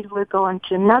 it will go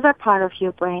into another part of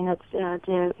your brain, it's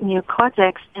the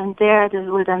neocortex, and there it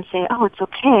will then say, oh, it's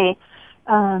okay.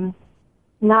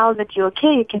 Now that you're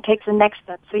okay, you can take the next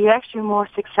step. So you're actually more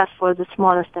successful the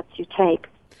smaller steps you take.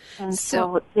 And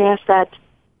so there's that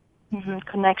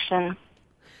connection.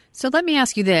 So let me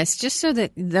ask you this, just so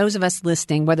that those of us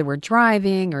listening, whether we're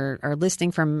driving or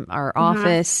listening from our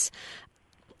office,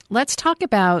 let's talk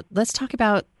about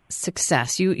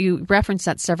success. You referenced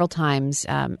that several times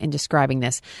in describing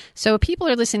this. So people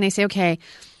are listening, they say, okay,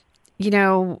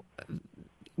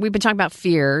 we've been talking about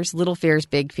fears, little fears,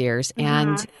 big fears,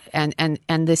 and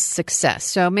this success.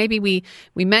 So maybe we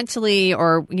mentally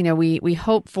or we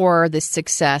hope for this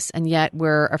success, and yet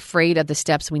we're afraid of the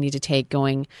steps we need to take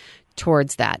going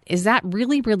towards that. Is that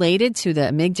really related to the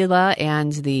amygdala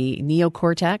and the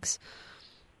neocortex?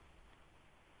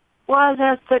 Well,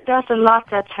 there's a lot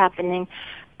that's happening.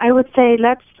 I would say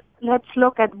let's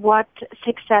look at what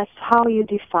success, how you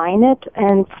define it,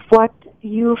 and what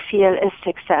you feel is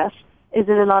success. Is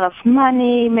it a lot of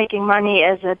money, making money?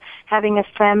 Is it having a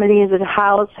family? Is it a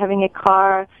house, having a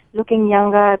car, looking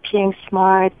younger, appearing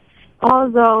smart? All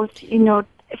those,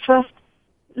 first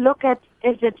look at,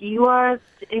 is it yours?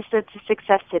 Is it the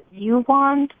success that you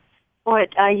want? Or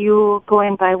are you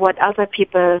going by what other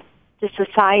people the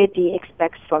society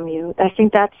expects from you. I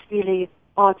think that's really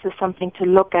also something to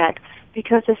look at,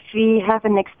 because if we have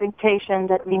an expectation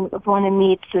that we want to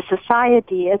meet the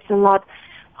society, it's a lot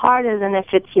harder than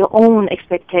if it's your own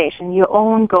expectation, your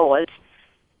own goals.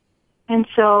 And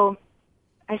so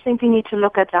I think we need to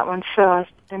look at that one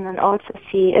first, and then also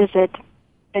see, is it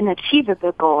an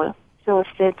achievable goal? So if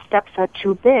the steps are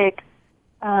too big,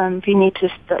 we need to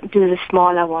do the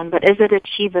smaller one. But is it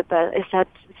achievable? Is that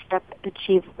step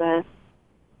achievable?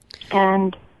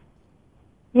 And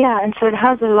and so it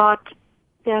has a lot.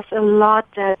 There's a lot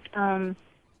that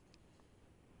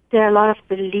there are a lot of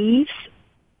beliefs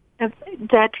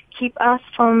that keep us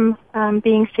from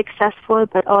being successful,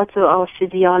 but also our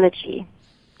physiology.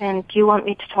 And do you want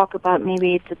me to talk about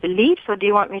maybe the beliefs, or do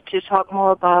you want me to talk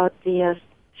more about the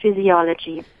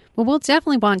physiology? Well, we'll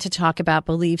definitely want to talk about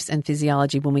beliefs and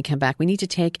physiology when we come back. We need to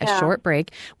take a short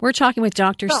break. We're talking with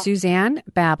Dr. Suzanne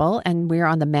Babel, and we're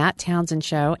on the Matt Townsend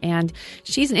Show. And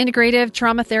she's an integrative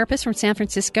trauma therapist from San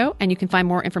Francisco, and you can find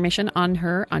more information on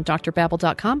her on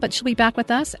drbabel.com. But she'll be back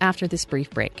with us after this brief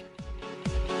break.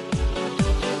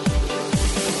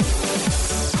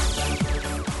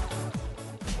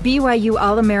 BYU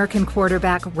All-American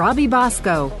quarterback Robbie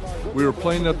Bosco. We were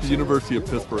playing at the University of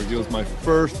Pittsburgh. It was my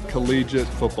first collegiate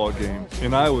football game,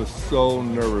 and I was so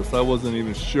nervous. I wasn't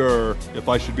even sure if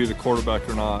I should be the quarterback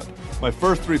or not. My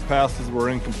first 3 passes were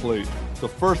incomplete. The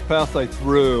first pass I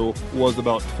threw was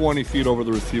about 20 feet over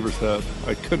the receiver's head.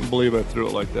 I couldn't believe I threw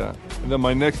it like that. And then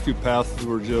my next 2 passes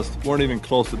weren't even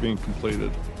close to being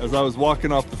completed. As I was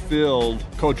walking off the field,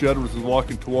 Coach Edwards was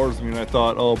walking towards me, and I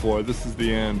thought, oh boy, this is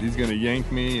the end. He's going to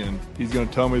yank me, and he's going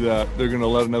to tell me that they're going to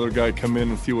let another guy come in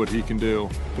and see what he can do.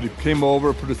 But he came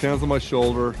over, put his hands on my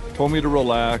shoulder, told me to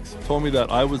relax, told me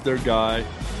that I was their guy,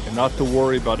 and not to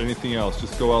worry about anything else,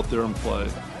 just go out there and play.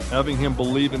 Having him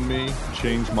believe in me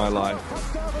changed my life.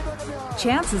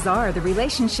 Chances are the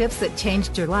relationships that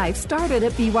changed your life started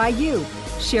at BYU.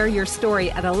 Share your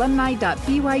story at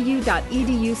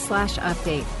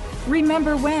alumni.byu.edu/update.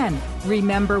 Remember when,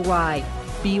 remember why.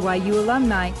 BYU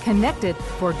alumni, connected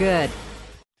for good.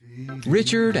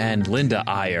 Richard and Linda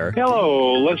Iyer.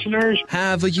 Hello, listeners.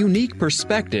 Have a unique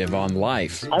perspective on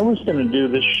life. I was going to do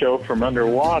this show from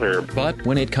underwater. But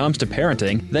when it comes to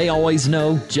parenting, they always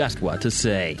know just what to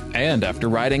say. And after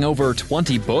writing over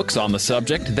 20 books on the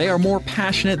subject, they are more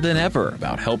passionate than ever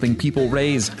about helping people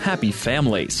raise happy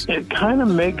families. It kind of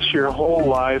makes your whole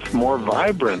life more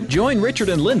vibrant. Join Richard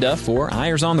and Linda for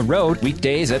Eyres on the Road,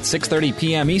 weekdays at 6:30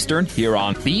 p.m. Eastern, here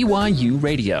on BYU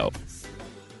Radio.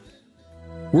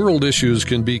 World issues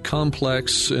can be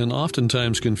complex and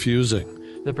oftentimes confusing.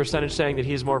 The percentage saying that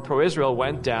he's more pro-Israel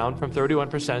went down from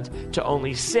 31% to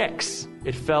only 6%.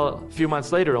 It fell a few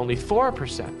months later, only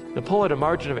 4%. The poll had a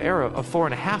margin of error of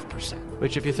 4.5%,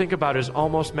 which if you think about is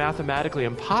almost mathematically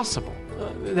impossible.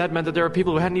 That meant that there are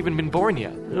people who hadn't even been born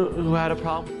yet who had a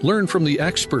problem. Learn from the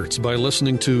experts by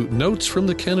listening to Notes from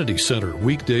the Kennedy Center,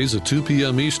 weekdays at 2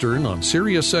 p.m. Eastern on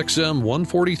Sirius XM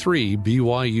 143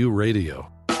 BYU Radio.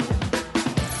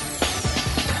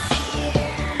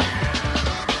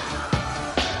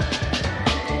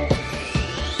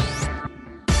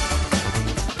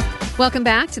 Welcome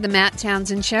back to the Matt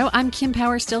Townsend Show. I'm Kim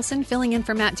Power Stilson, filling in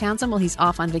for Matt Townsend while he's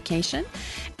off on vacation.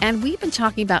 And we've been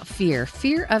talking about fear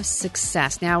of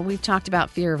success. Now, we've talked about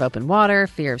fear of open water,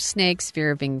 fear of snakes, fear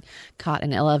of being caught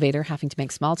in an elevator, having to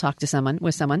make small talk to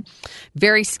with someone.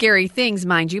 Very scary things,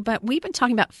 mind you. But we've been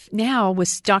talking about now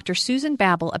with Dr. Susan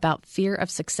Babel about fear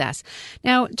of success.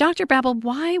 Now, Dr. Babel,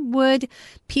 why would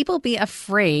people be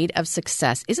afraid of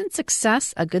success? Isn't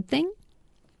success a good thing?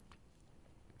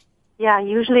 Yeah,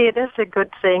 usually it is a good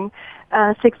thing.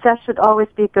 Success should always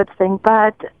be a good thing,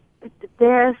 but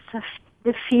there's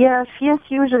the fear. Fear is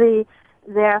usually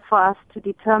there for us to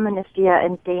determine if we are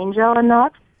in danger or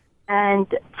not, and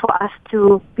for us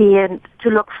to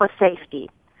look for safety.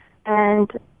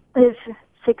 And if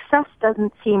success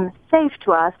doesn't seem safe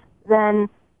to us, then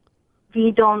we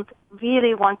don't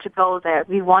really want to go there.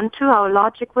 We want to. Our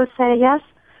logic will say yes,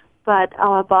 but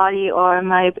our body or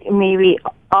maybe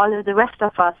all of the rest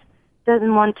of us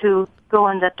doesn't want to go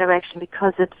in that direction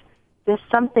because there's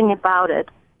something about it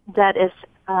that is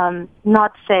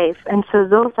not safe. And so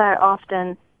those are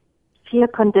often fear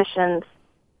conditions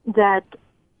that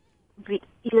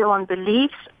either on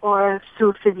beliefs or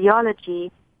through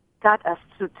physiology got us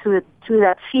to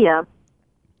that fear.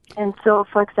 And so,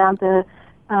 for example,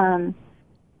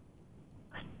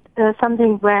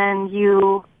 something when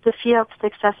the fear of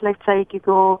success, let's say you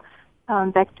go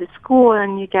back to school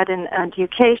and you get an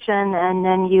education and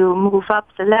then you move up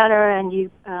the ladder and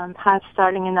you have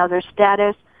starting another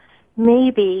status,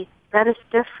 maybe that is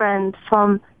different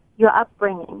from your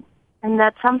upbringing. And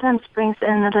that sometimes brings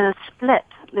in a little split,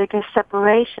 like a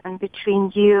separation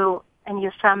between you and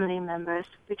your family members,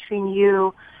 between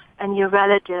you and your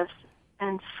relatives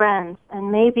and friends.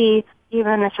 And maybe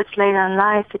even if it's later in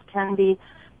life, it can be,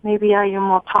 maybe are you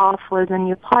more powerful than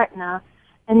your partner?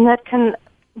 And that can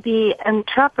be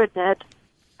interpreted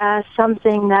as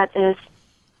something that is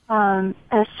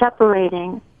as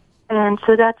separating. And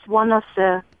so that's one of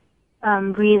the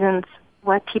reasons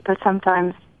why people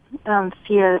sometimes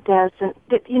feel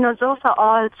those are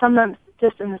all sometimes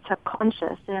just in the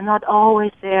subconscious. They're not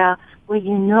always there where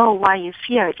you know why you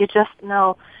fear it. You just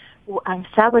know, I'm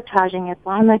sabotaging it.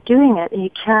 Why am I doing it? And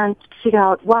you can't figure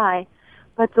out why.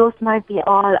 But those might be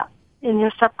all in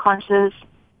your subconscious,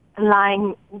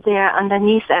 lying there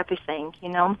underneath everything,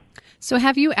 So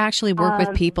have you actually worked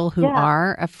with people who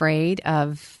are afraid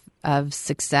of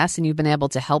success, and you've been able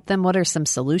to help them? What are some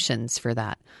solutions for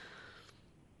that?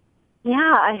 Yeah,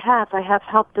 I have. I have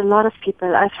helped a lot of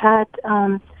people. I've had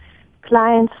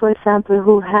clients, for example,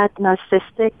 who had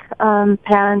narcissistic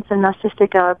parents, and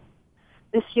narcissistic are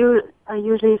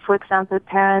usually, for example,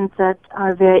 parents that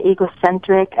are very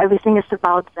egocentric. Everything is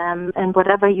about them, and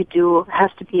whatever you do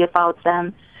has to be about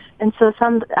them. And so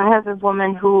I have a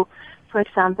woman who, for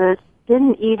example,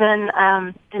 didn't even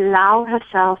allow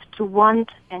herself to want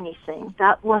anything.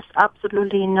 That was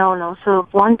absolutely no. So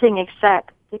wanting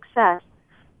success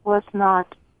was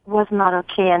not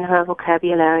okay in her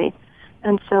vocabulary.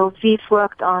 And so we've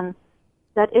worked on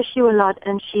that issue a lot,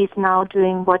 and she's now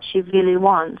doing what she really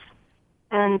wants.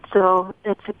 And so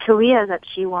it's a career that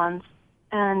she wants.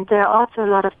 And there are also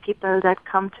a lot of people that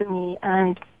come to me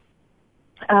and,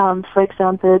 for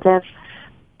example,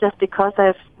 just because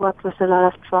I've worked with a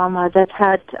lot of trauma, that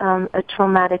had a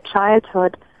traumatic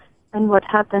childhood. And what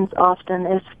happens often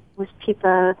is with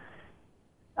people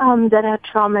that had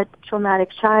traumatic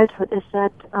childhood is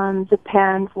that the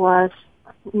parent was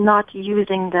not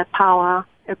using their power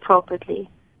appropriately.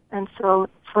 And so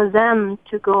for them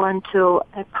to go into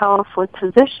a powerful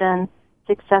position,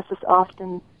 success is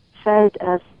often felt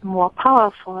as more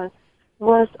powerful,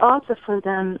 was also for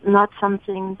them not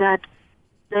something that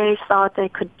they thought they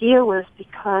could deal with,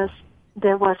 because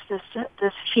there was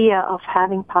this fear of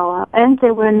having power, and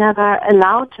they were never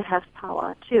allowed to have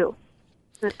power too.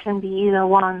 So it can be either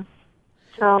one.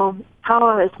 So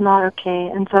power is not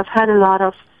okay. And so I've had a lot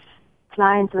of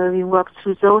clients where we work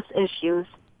through those issues.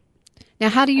 Now,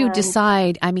 how do you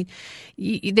decide? I mean,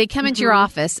 they come into your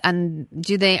office, and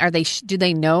do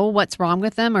they know what's wrong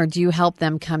with them, or do you help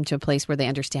them come to a place where they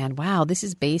understand, wow, this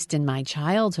is based in my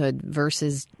childhood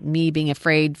versus me being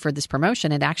afraid for this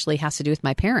promotion? It actually has to do with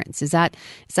my parents. Is that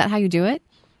how you do it?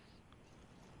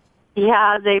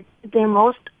 Yeah, they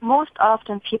most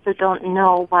often people don't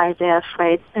know why they're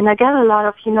afraid. And I get a lot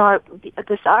of,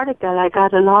 this article, I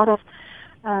got a lot of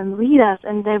readers,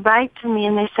 and they write to me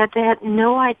and they said they had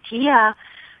no idea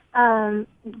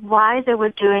why they were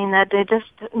doing that. They just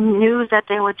knew that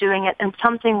they were doing it, and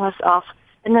something was off.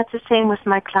 And that's the same with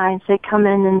my clients. They come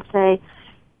in and say,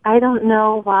 I don't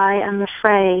know why I'm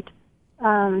afraid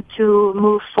to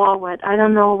move forward. I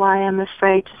don't know why I'm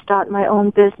afraid to start my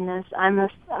own business.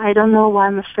 I don't know why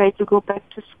I'm afraid to go back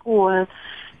to school.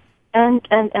 And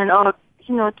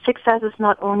success is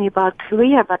not only about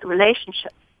career, but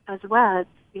relationships as well,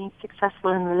 being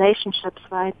successful in relationships,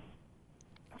 right?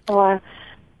 Or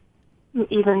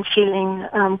even feeling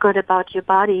good about your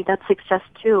body, that's success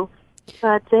too.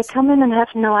 But they come in and have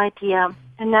no idea,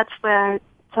 and that's where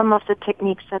some of the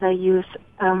techniques that I use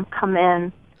come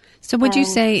in. So would you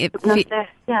say...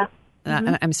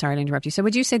 I'm sorry to interrupt you. So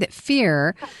would you say that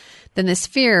this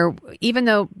fear, even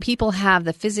though people have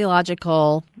the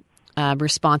physiological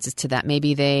responses to that,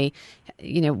 maybe they,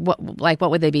 what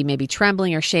would they be? Maybe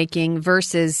trembling or shaking,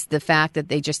 versus the fact that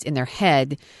they just in their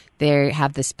head, they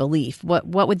have this belief. What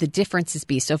would the differences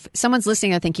be? So if someone's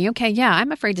listening and thinking, okay, yeah,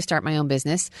 I'm afraid to start my own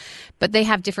business, but they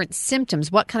have different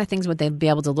symptoms, what kind of things would they be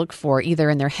able to look for, either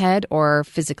in their head or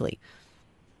physically?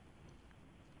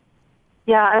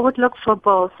 Yeah, I would look for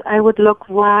both. I would look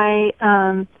why,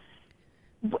 through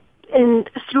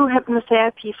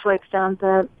hypnotherapy, for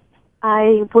example,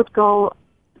 I would go,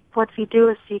 what we do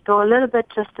is we go a little bit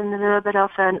just in a little bit of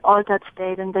an altered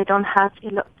state, and they don't have,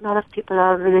 a lot of people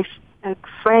are really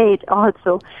afraid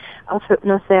also of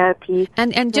hypnotherapy.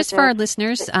 And just for our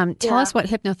listeners, tell us what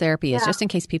hypnotherapy is, just in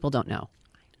case people don't know.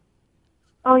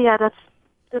 Oh, yeah, that's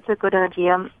a good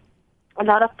idea. A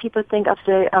lot of people think of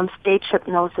the stage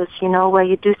hypnosis, where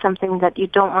you do something that you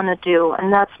don't want to do,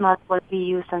 and that's not what we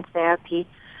use in therapy.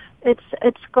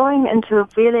 It's going into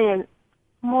really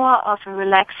more of a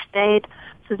relaxed state,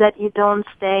 so that you don't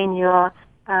stay in your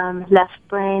left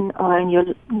brain, or in your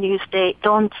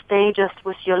don't stay just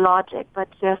with your logic, but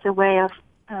there's a way of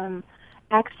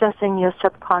accessing your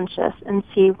subconscious and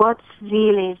see what's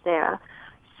really there.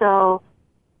 So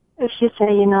if you say,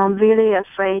 I'm really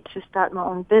afraid to start my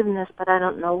own business, but I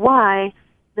don't know why,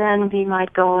 then we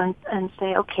might go and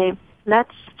say, okay,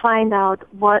 let's find out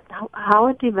how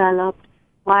it developed,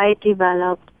 why it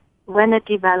developed, when it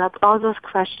developed, all those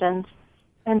questions.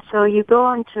 And so you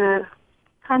go into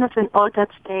kind of an altered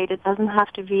state. It doesn't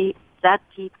have to be that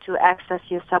deep to access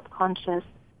your subconscious.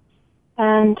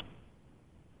 And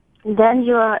then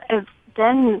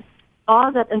then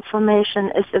all that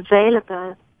information is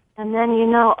available. And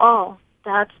then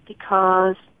that's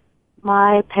because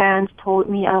my parents told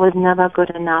me I was never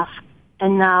good enough,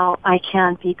 and now I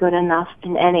can't be good enough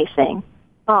in anything.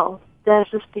 Oh, this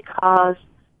is because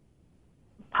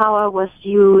power was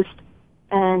used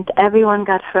and everyone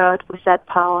got hurt with that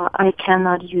power. I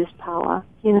cannot use power.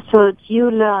 So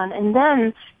you learn, and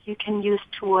then you can use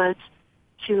tools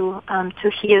to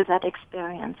heal that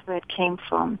experience where it came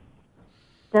from.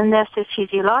 Then there's the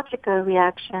physiological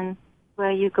reaction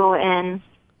where you go in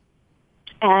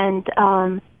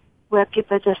and where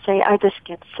people just say, I just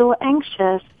get so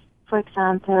anxious, for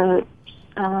example,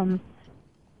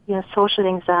 social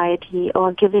anxiety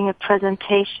or giving a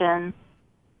presentation.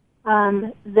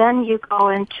 Then you go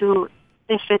into,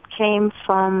 if it came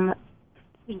from,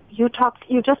 you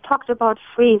just talked about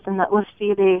freeze, and that was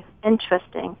really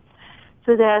interesting.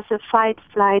 So there's a fight,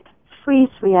 flight, freeze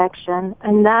reaction,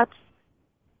 and that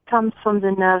comes from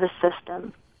the nervous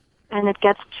system. And it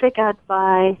gets triggered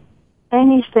by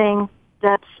anything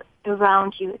that's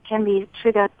around you. It can be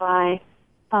triggered by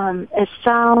a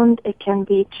sound. It can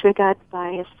be triggered by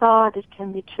a thought. It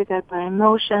can be triggered by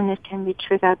emotion. It can be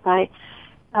triggered by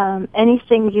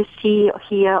anything you see or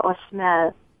hear or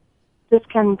smell. This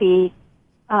can be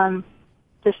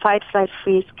the fight, flight,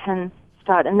 freeze can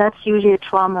start, and that's usually a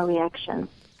trauma reaction.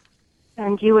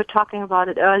 And you were talking about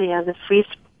it earlier, the freeze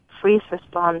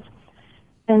response.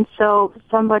 And so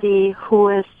somebody who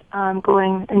is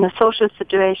going in a social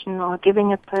situation or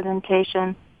giving a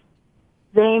presentation,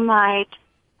 they might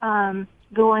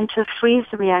go into freeze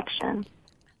reaction.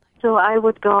 So I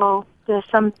would go, there's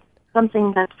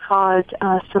something that's called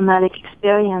somatic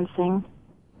experiencing,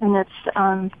 and it's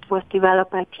was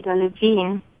developed by Peter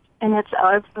Levine, and it's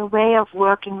a way of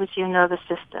working with your nervous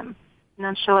system. And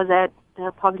I'm sure that there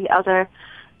are probably other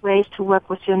ways to work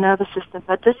with your nervous system,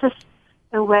 but this is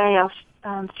a way of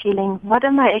feeling, what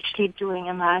am I actually doing?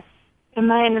 Am I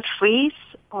in a freeze,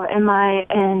 or am I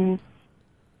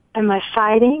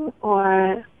fighting,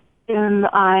 or am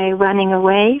I running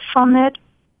away from it?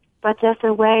 But there's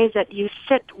a way that you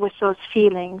sit with those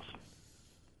feelings,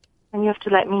 and you have to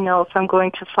let me know if I'm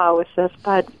going too far with this.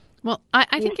 But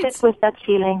I think you sit with that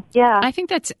feeling. Yeah, I think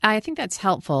that's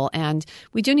helpful, and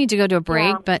we do need to go to a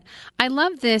break. Yeah. But I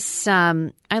love this.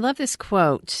 I love this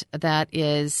quote that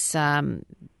is.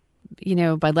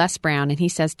 By Les Brown, and he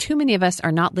says, too many of us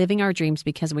are not living our dreams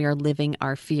because we are living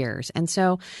our fears. And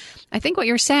so I think what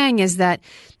you're saying is that,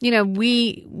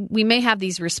 we may have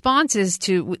these responses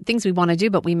to things we want to do,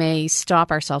 but we may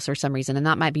stop ourselves for some reason. And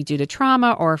that might be due to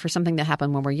trauma or for something that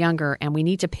happened when we're younger. And we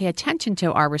need to pay attention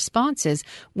to our responses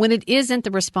when it isn't the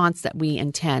response that we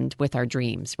intend with our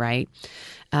dreams, right?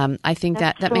 I think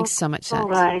that makes so much sense.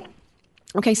 Right.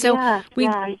 Okay, so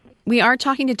we are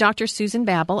talking to Dr. Susan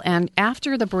Babel, and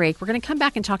after the break, we're going to come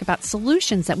back and talk about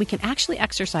solutions that we can actually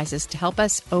exercises to help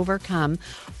us overcome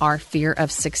our fear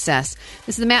of success.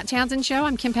 This is the Matt Townsend Show.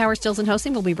 I'm Kim Power Stilson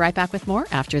hosting. We'll be right back with more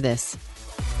after this.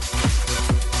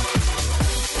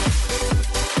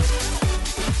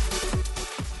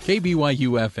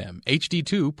 KBYU-FM,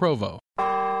 HD2 Provo.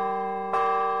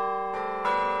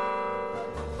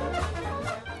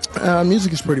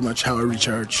 Music is pretty much how I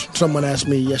recharge. Someone asked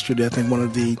me yesterday, I think one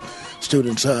of the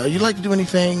students, you like to do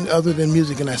anything other than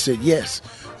music? And I said, yes,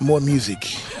 more music.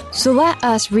 So let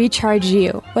us recharge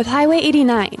you with Highway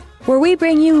 89, where we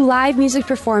bring you live music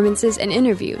performances and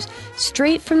interviews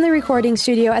straight from the recording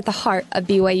studio at the heart of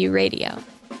BYU Radio.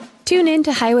 Tune in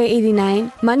to Highway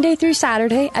 89 Monday through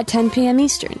Saturday at 10 p.m.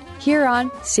 Eastern, here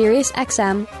on Sirius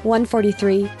XM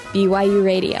 143 BYU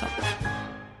Radio.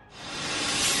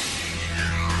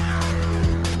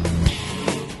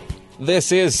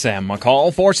 This is Sam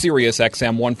McCall for Sirius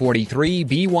XM 143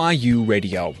 BYU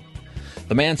Radio.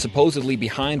 The man supposedly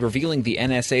behind revealing the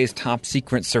NSA's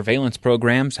top-secret surveillance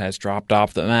programs has dropped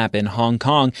off the map in Hong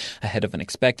Kong ahead of an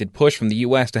expected push from the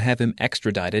U.S. to have him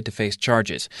extradited to face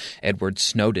charges. Edward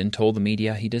Snowden told the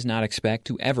media he does not expect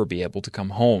to ever be able to come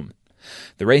home.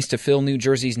 The race to fill New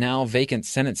Jersey's now vacant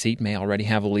Senate seat may already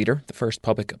have a leader. The first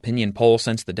public opinion poll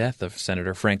since the death of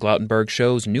Senator Frank Lautenberg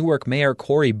shows Newark Mayor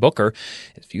Cory Booker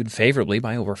is viewed favorably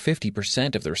by over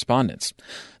 50% of the respondents.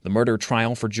 The murder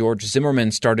trial for George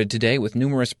Zimmerman started today with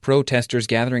numerous protesters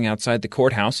gathering outside the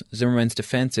courthouse. Zimmerman's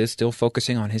defense is still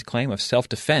focusing on his claim of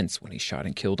self-defense when he shot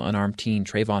and killed unarmed teen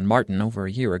Trayvon Martin over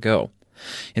a year ago.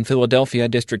 In Philadelphia,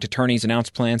 district attorneys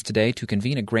announced plans today to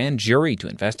convene a grand jury to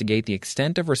investigate the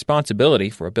extent of responsibility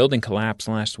for a building collapse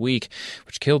last week,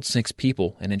 which killed 6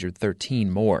 people and injured 13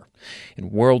 more.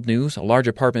 In world news, a large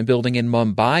apartment building in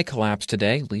Mumbai collapsed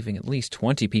today, leaving at least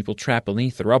 20 people trapped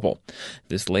beneath the rubble.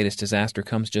 This latest disaster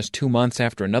comes just 2 months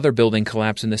after another building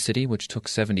collapsed in the city, which took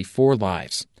 74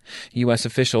 lives. U.S.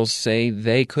 officials say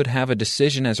they could have a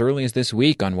decision as early as this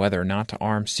week on whether or not to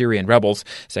arm Syrian rebels.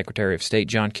 Secretary of State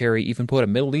John Kerry even put a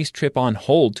Middle East trip on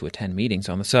hold to attend meetings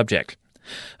on the subject.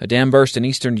 A dam burst in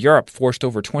Eastern Europe forced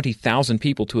over 20,000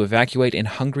 people to evacuate in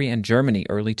Hungary and Germany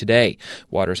early today.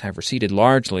 Waters have receded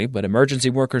largely, but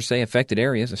emergency workers say affected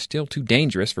areas are still too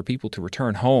dangerous for people to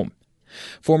return home.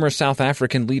 Former South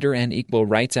African leader and equal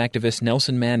rights activist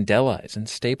Nelson Mandela is in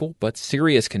stable but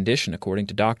serious condition, according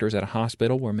to doctors at a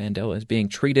hospital where Mandela is being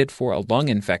treated for a lung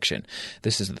infection.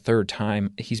 This is the 3rd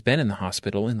time he's been in the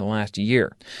hospital in the last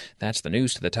year. That's the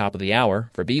news to the top of the hour.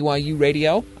 For BYU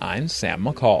Radio, I'm Sam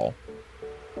McCall.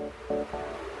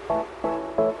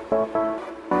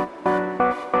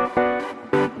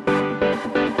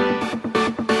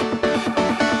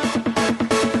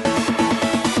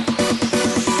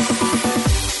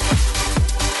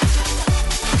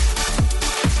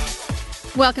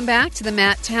 Welcome back to the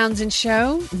Matt Townsend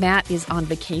Show. Matt is on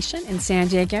vacation in San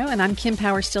Diego, and I'm Kim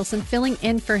Power Stilson, filling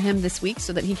in for him this week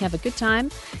so that he can have a good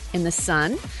time in the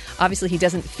sun. Obviously, he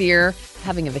doesn't fear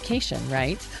having a vacation,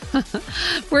 right?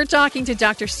 We're talking to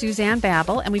Dr. Suzanne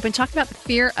Babel, and we've been talking about the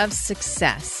fear of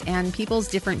success and people's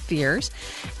different fears.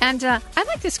 And I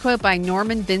like this quote by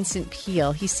Norman Vincent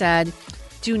Peale. He said,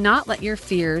 "Do not let your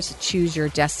fears choose your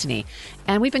destiny."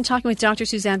 And we've been talking with Dr.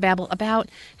 Suzanne Babel about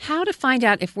how to find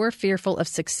out if we're fearful of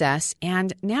success.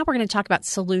 And now we're going to talk about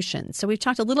solutions. So we've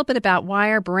talked a little bit about why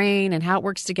our brain and how it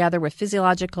works together with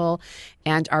physiological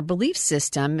and our belief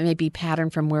system may be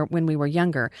patterned from when we were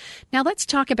younger. Now let's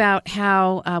talk about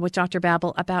how, with Dr.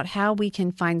 Babel, about how we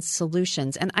can find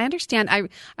solutions. And I understand, I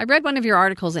read one of your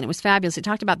articles and it was fabulous. It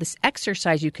talked about this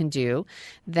exercise you can do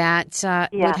that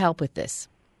would help with this.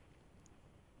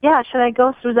 Yeah, should I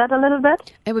go through that a little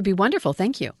bit? It would be wonderful.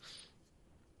 Thank you.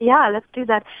 Yeah, let's do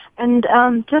that. And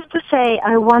just to say,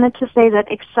 I wanted to say that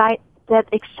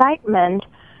excitement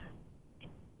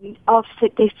of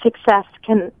the success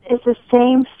is the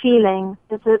same feeling.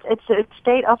 It's a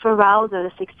state of arousal,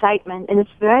 this excitement, and it's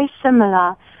very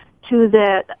similar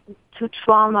to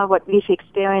trauma, what we've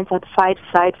experienced at fight,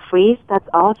 flight, freeze. That's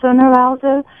also an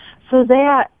arousal. So they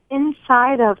are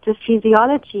inside of the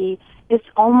physiology. It's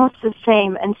almost the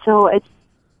same, and so it's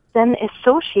then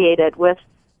associated with,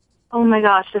 oh my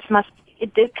gosh,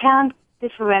 it can't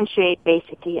differentiate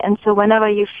basically. And so whenever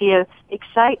you feel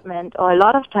excitement, or a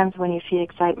lot of times when you feel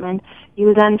excitement,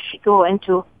 you then go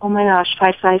into, oh my gosh,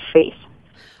 fight, flight, freeze.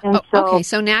 And okay,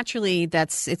 so naturally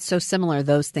it's so similar,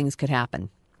 those things could happen.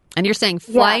 And you're saying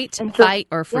flight, fight,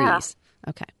 or freeze. Yeah.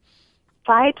 Okay.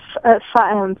 Fight,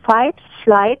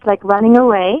 flight, like running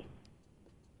away.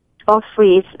 Or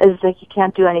freeze is like you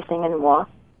can't do anything anymore.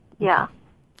 Yeah.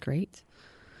 Great.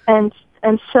 And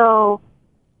so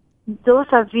those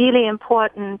are really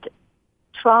important.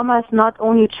 Trauma is not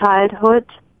only childhood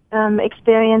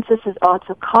experiences, it's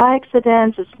also car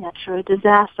accidents, it's natural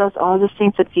disasters, all the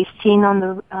things that we've seen on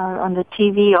the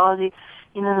TV,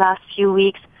 in the last few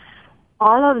weeks.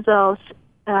 All of those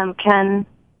can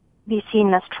be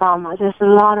seen as trauma. There's a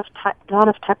lot of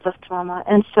types of trauma,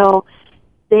 and so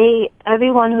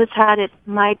everyone who's had it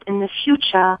might in the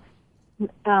future,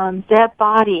 their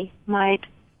body might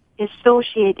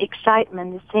associate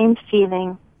excitement, the same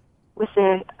feeling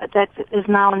that is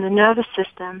now in the nervous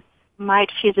system,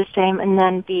 might feel the same and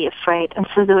then be afraid. And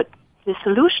so the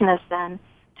solution is then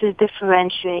to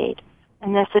differentiate.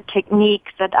 And there's a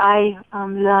technique that I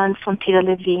learned from Peter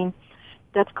Levine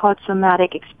that's called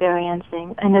somatic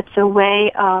experiencing. And it's a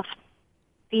way of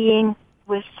being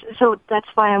so that's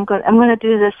why I'm going to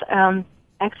do this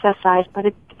exercise, but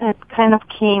it kind of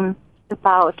came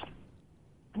about.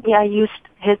 Yeah, I used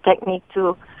his technique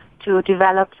to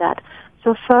develop that.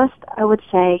 So first, I would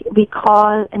say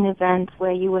recall an event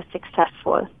where you were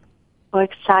successful or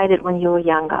excited when you were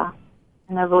younger.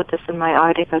 And I wrote this in my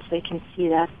article so you can see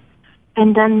that.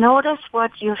 And then notice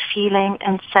what you're feeling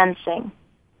and sensing.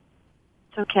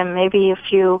 So Kim, maybe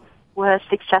if you were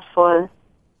successful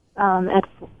at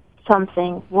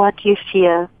something, what do you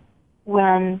feel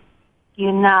when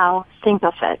you now think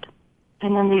of it?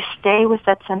 And then you stay with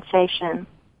that sensation.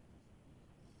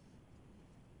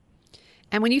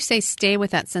 And when you say stay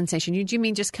with that sensation, do you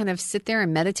mean just kind of sit there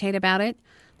and meditate about it?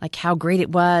 Like how great it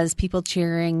was, people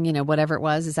cheering, whatever it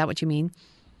was? Is that what you mean?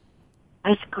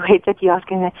 It's great that you're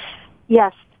asking that.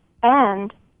 Yes,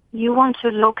 and you want to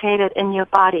locate it in your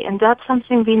body. And that's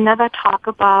something we never talk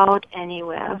about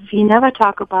anywhere. We never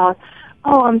talk about,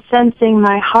 oh, I'm sensing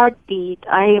my heartbeat.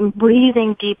 I am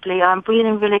breathing deeply. I'm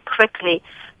breathing really quickly.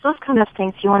 Those kind of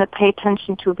things you want to pay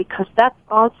attention to, because that's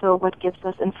also what gives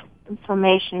us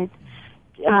information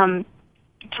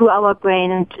to our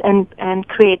brain and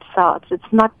create thoughts. It's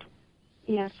not,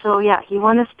 so you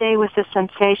want to stay with the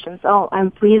sensations. Oh, I'm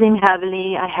breathing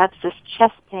heavily. I have this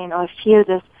chest pain, or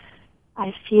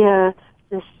I feel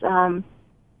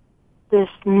this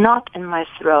knot in my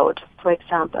throat, for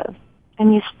example.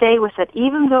 And you stay with it,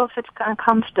 even though if it's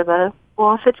uncomfortable,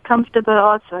 or if it's comfortable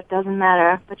also, it doesn't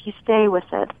matter, but you stay with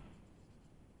it.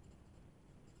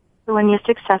 So when you're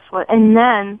successful, and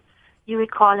then you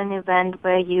recall an event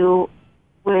where you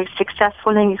were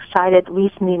successful and excited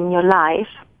recently in your life.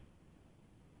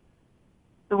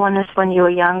 The one is when you were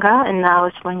younger, and now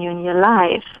it's when you're in your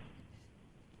life.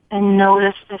 And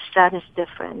notice if that is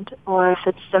different or if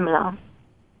it's similar.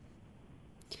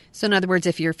 So in other words,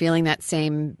 if you're feeling that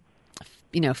same,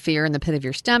 fear in the pit of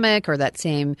your stomach, or that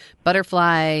same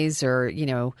butterflies, or,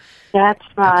 That's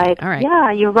right. Okay, all right.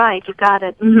 Yeah, you're right. You got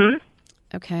it. Mm-hmm.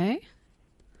 Okay.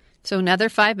 So another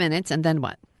 5 minutes, and then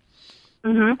what?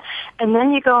 Mm-hmm. And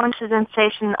then you go into the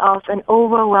sensation of an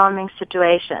overwhelming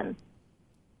situation.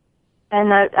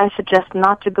 And I suggest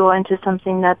not to go into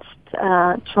something that's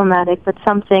traumatic, but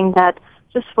something that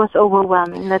just was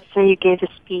overwhelming. Let's say you gave a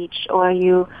speech, or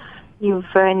you're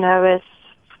very nervous,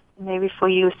 maybe for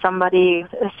you, somebody,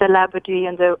 a celebrity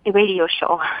on the radio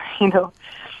show,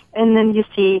 and then you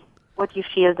see what you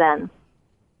feel then.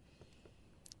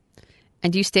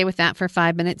 And do you stay with that for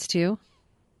 5 minutes too?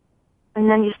 And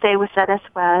then you stay with that as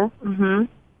well. Mm-hmm.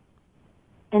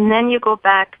 And then you go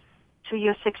back to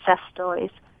your success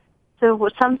stories. So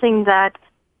something what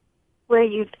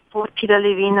Peter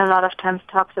Levine a lot of times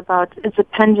talks about is a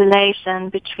pendulation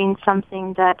between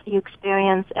something that you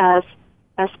experience as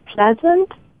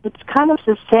pleasant. It's kind of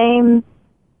the same.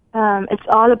 It's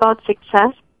all about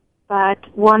success, but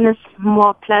one is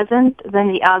more pleasant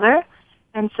than the other.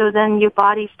 And so then your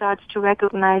body starts to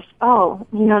recognize,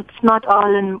 it's not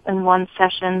all in one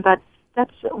session, but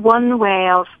that's one way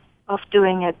of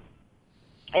doing it.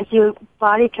 And your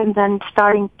body can then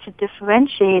starting to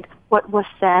differentiate what was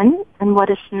then and what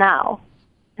is now.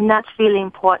 And that's really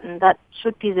important. That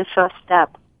should be the first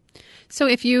step. So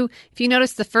if you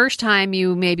notice the first time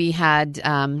you maybe had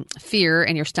fear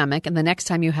in your stomach, and the next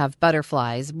time you have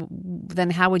butterflies, then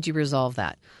how would you resolve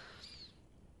that?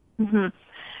 Mm-hmm.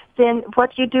 Then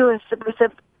what you do is,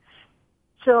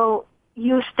 so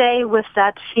you stay with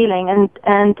that feeling,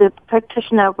 and the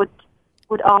practitioner would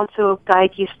also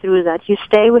guide you through that. You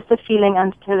stay with the feeling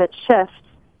until it shifts,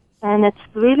 and it's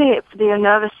really your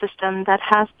nervous system that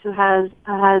has to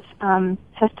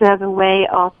have a way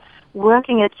of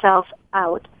working itself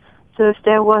out. So if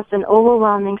there was an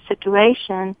overwhelming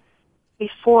situation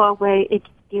before where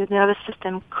your nervous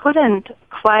system couldn't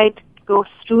quite go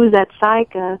through that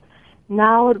cycle,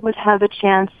 now it would have a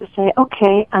chance to say,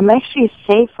 okay, I'm actually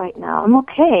safe right now. I'm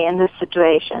okay in this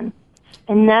situation.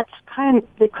 And that's kind of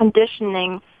the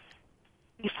conditioning.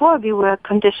 Before we were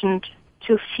conditioned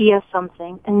to fear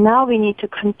something, and now we need to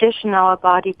condition our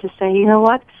body to say, you know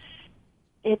what,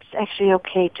 it's actually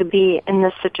okay to be in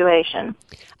this situation.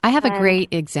 I have a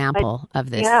great example of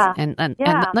this, and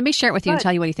let me share it with you and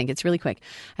tell you what you think. It's really quick.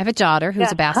 I have a daughter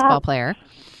who's a basketball player.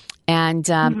 And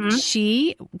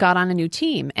she got on a new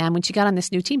team. And when she got on this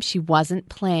new team, she wasn't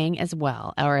playing as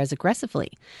well or as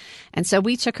aggressively. And so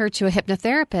we took her to a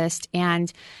hypnotherapist,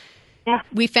 and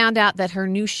we found out that her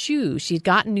new shoes, she'd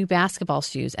gotten new basketball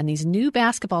shoes, and these new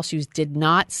basketball shoes did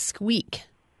not squeak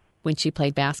when she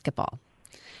played basketball.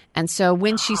 And so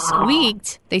when she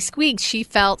they squeaked, she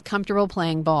felt comfortable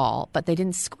playing ball, but they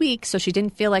didn't squeak, so she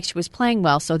didn't feel like she was playing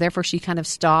well, so therefore she kind of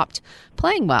stopped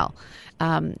playing well.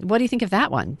 What do you think of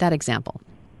that example?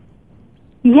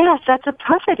 Yes, that's a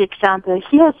perfect example.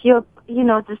 Yes, the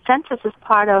senses is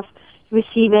part of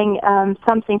receiving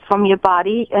something from your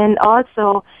body, and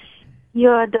also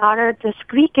your daughter, the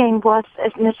squeaking was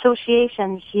an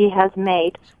association she has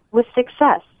made with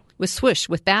success. With swoosh,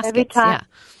 with baskets, every time,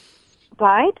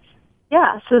 right?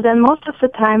 Yeah, so then most of the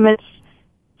time when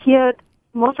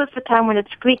it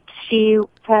squeaked, she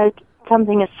felt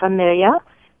something is familiar,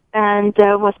 and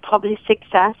there was probably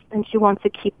success, and she wants to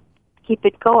keep keep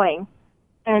it going.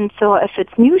 And so if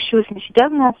it's new shoes and she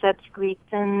doesn't have that squeak,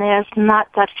 then there's not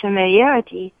that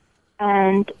familiarity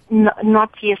and not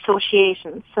the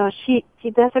association. So she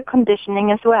does a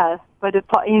conditioning as well, but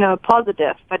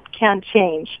positive, but can't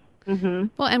change. Mm-hmm.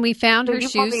 Well, and we found her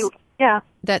shoes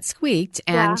that squeaked,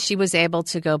 and she was able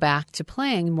to go back to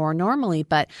playing more normally.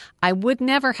 But I would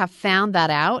never have found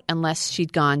that out unless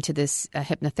she'd gone to this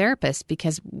hypnotherapist,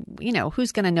 because,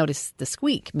 who's going to notice the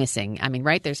squeak missing? I mean,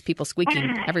 right? There's people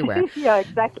squeaking everywhere. Yeah,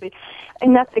 exactly.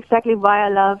 And that's exactly why I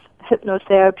love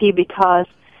hypnotherapy, because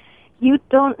you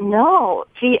don't know.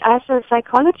 As a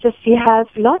psychologist, we have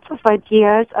lots of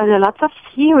ideas, lots of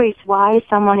theories why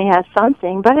someone has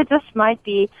something, but it just might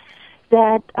be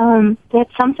that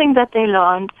that's something that they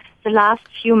learned the last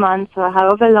few months or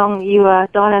however long your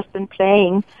daughter has been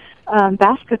playing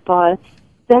basketball.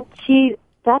 That's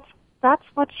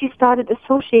what she started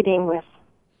associating with,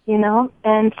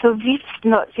 And so we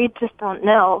just don't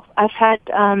know. I've had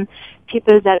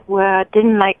people that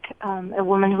didn't like a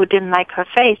woman who didn't like her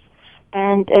face,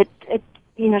 and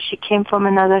she came from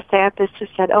another therapist who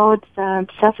said, "Oh, it's a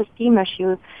self-esteem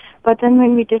issue." But then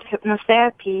when we did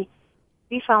hypnotherapy,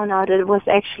 we found out it was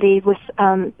actually with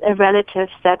a relative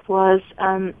that was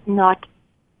not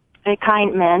a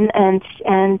kind man, and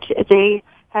they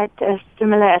had a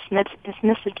similar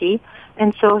ethnicity,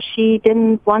 and so she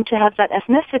didn't want to have that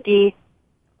ethnicity,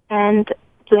 and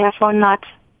therefore not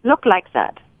look like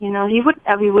that.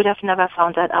 We would have never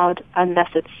found that out unless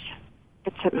it's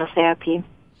hypnotherapy.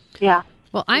 Yeah.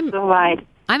 Well,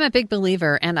 I'm a big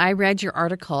believer, and I read your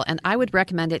article, and I would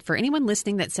recommend it for anyone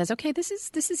listening that says, okay, this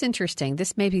is interesting.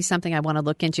 This may be something I want to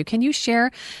look into. Can you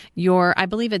share I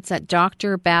believe it's at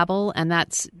Dr. Babel, and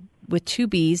that's with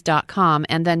 2Bs.com,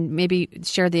 and then maybe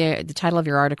share the title of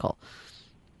your article.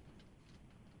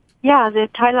 Yeah, the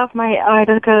title of my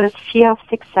article is Fear of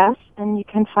Success, and you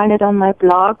can find it on my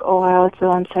blog or also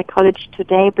on Psychology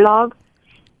Today blog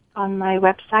on my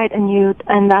website,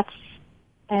 and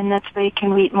that's where you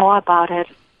can read more about it.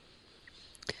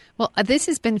 Well, this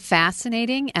has been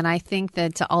fascinating, and I think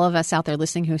that to all of us out there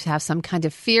listening who have some kind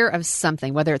of fear of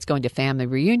something, whether it's going to family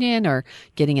reunion or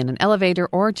getting in an elevator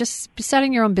or just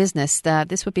starting your own business, that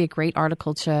this would be a great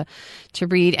article to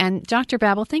read. And Dr.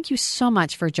 Babel, thank you so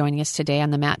much for joining us today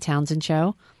on the Matt Townsend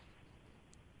Show.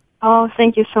 Oh,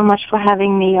 thank you so much for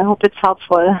having me. I hope it's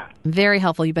helpful. Very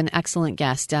helpful. You've been an excellent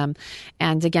guest. And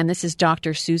again, this is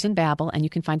Dr. Susan Babel, and you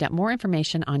can find out more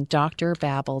information on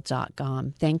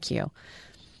drbabel.com. Thank you.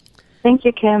 Thank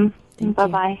you, Kim.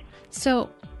 Bye-bye. So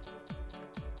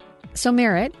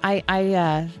Merritt,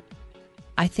 I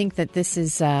think that this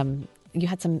is you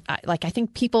had some I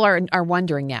think people are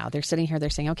wondering now. They're sitting here. They're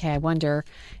saying, "Okay, I wonder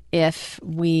if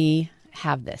we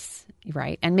have this,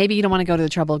 right?" And maybe you don't want to go to the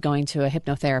trouble of going to a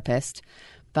hypnotherapist.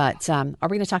 But are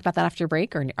we going to talk about that after a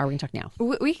break, or are we going to talk now?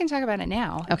 We can talk about it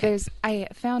now. Okay. I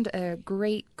found a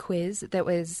great quiz that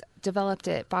was developed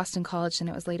at Boston College, and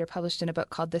it was later published in a book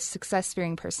called The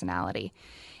Success-Fearing Personality.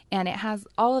 And it has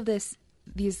all of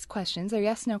these questions, or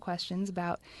yes-no questions,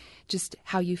 about just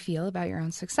how you feel about your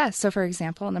own success. So, for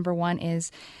example, number one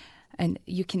is, and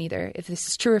you can either, if this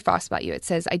is true or false about you, it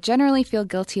says, I generally feel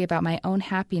guilty about my own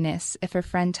happiness if a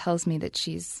friend tells me that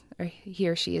he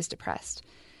or she is depressed.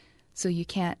 So you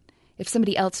can't, if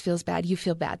somebody else feels bad, you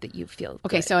feel bad that you feel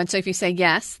okay, good. so if you say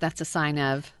yes, that's a sign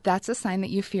of? That's a sign that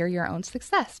you fear your own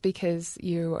success because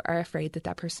you are afraid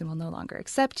that person will no longer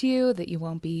accept you, that you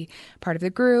won't be part of the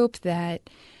group, that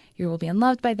you will be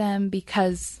unloved by them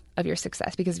because of your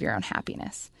success, because of your own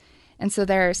happiness. And so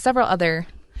there are several other...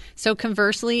 So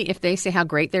conversely, if they say how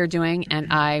great they're doing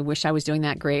and I wish I was doing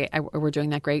that great, or we're doing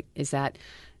that great, is that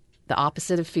the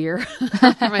opposite of fear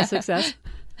for my success?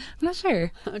 I'm not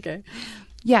sure. Okay.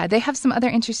 Yeah, they have some other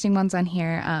interesting ones on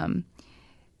here.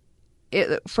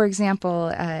 For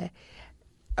example,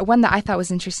 one that I thought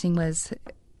was interesting was,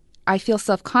 I feel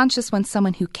self-conscious when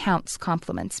someone who counts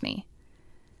compliments me.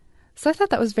 So I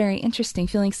thought that was very interesting,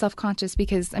 feeling self-conscious,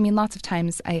 because, I mean, lots of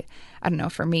times, I don't know,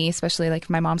 for me, especially like if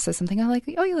my mom says something, I'm like,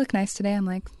 oh, you look nice today. I'm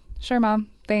like, sure, Mom,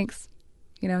 thanks.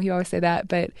 You always say that.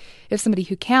 But if somebody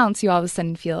who counts, you all of a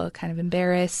sudden feel kind of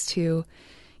embarrassed to,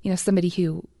 somebody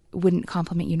who wouldn't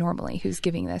compliment you normally, who's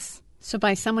giving this. So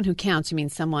by someone who counts, you mean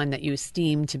someone that you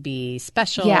esteem to be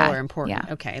special or important.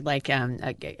 Yeah. Okay, like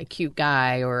a cute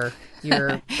guy or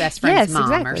your best friend's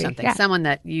mom or something. Yeah. Someone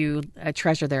that you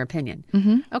treasure their opinion.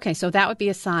 Mm-hmm. Okay, so that would be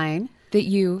a sign that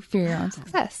you fear your own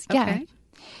success. Okay. Yeah.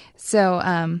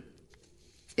 So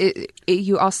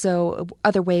you also,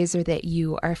 other ways are that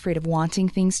you are afraid of wanting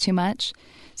things too much.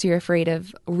 So you're afraid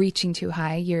of reaching too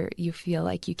high. You feel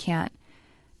like you can't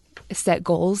set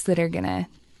goals that are going to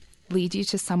lead you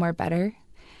to somewhere better.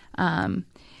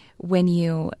 When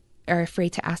you are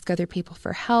afraid to ask other people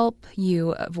for help,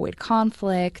 you avoid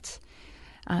conflict.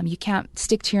 You can't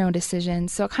stick to your own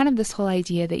decisions. So kind of this whole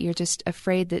idea that you're just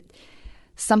afraid that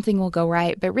something will go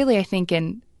right. But really, I think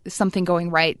in something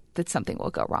going right, that something will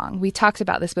go wrong. We talked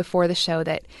about this before the show,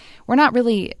 that we're not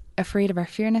really afraid of our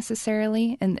fear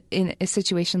necessarily. And in a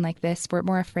situation like this, we're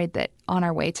more afraid that on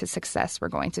our way to success, we're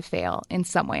going to fail in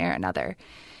some way or another.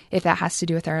 If that has to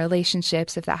do with our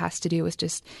relationships, if that has to do with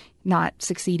just not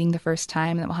succeeding the first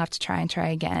time, then we'll have to try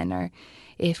again. Or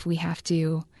if we have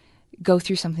to go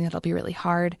through something that'll be really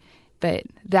hard. But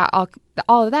that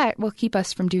all of that will keep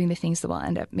us from doing the things that will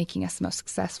end up making us the most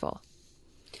successful.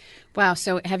 Wow.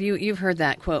 So you've heard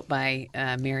that quote by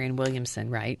Marianne Williamson,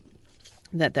 right?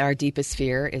 That our deepest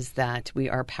fear is that we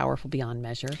are powerful beyond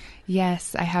measure.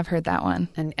 Yes, I have heard that one.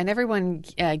 And everyone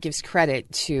gives credit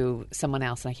to someone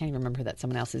else. And I can't even remember who that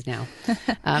someone else is now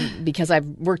because I've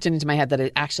worked it into my head that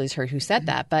it actually is her who said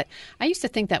that. But I used to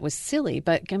think that was silly.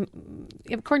 But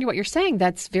according to what you're saying,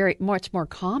 that's much more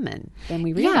common than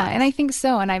we realize. Yeah, and I think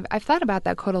so. And I've thought about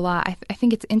that quote a lot. I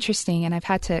think it's interesting, and I've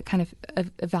had to kind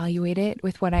of evaluate it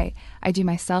with what I do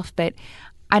myself. But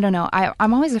I don't know.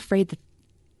 I'm always afraid that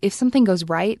if something goes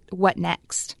right, what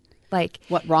next? Like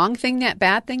what wrong thing,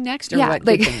 bad thing next, or what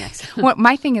good thing next? What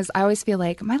my thing is, I always feel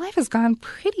like my life has gone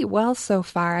pretty well so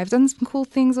far. I've done some cool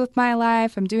things with my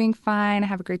life. I'm doing fine. I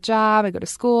have a great job. I go to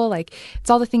school. Like it's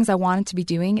all the things I wanted to be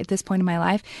doing at this point in my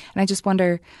life. And I just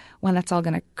wonder when that's all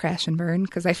going to crash and burn,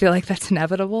 because I feel like that's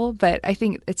inevitable. But I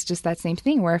think it's just that same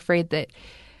thing. We're afraid that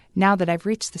now that I've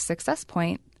reached the success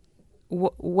point,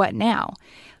 what now?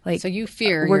 Like, so you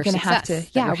fear we're your going to have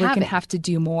success to, we're going to have to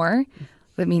do more.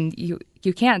 I mean,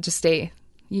 you can't just stay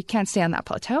on that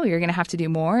plateau. You're going to have to do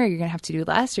more, or you're going to have to do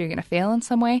less, or you're going to fail in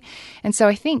some way. And so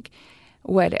I think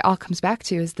what it all comes back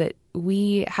to is that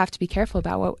we have to be careful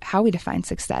about how we define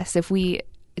success. If we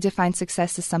define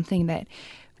success as something that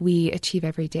we achieve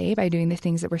every day by doing the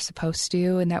things that we're supposed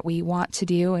to and that we want to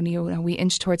do, and we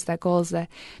inch towards that goal, as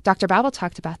Dr. Babel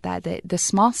talked about that the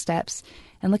small steps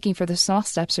and looking for the small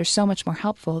steps are so much more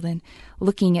helpful than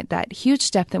looking at that huge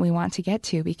step that we want to get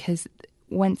to, because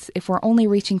if we're only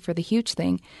reaching for the huge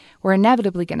thing, we're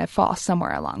inevitably going to fall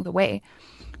somewhere along the way.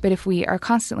 But if we are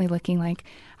constantly looking like,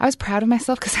 I was proud of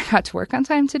myself because I got to work on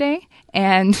time today,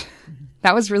 and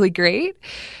that was really great.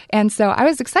 And so I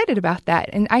was excited about that,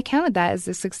 and I counted that as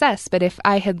a success. But if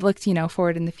I had looked,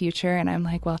 forward in the future, and I'm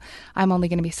like, well, I'm only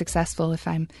going to be successful if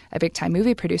I'm a big-time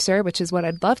movie producer, which is what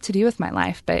I'd love to do with my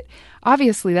life. But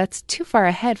obviously that's too far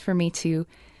ahead for me to...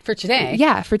 For today.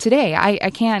 Yeah, for today. I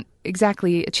can't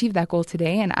exactly achieve that goal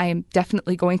today, and I'm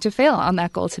definitely going to fail on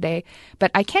that goal today.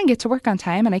 But I can get to work on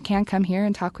time, and I can come here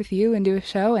and talk with you and do a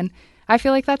show, and I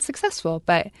feel like that's successful.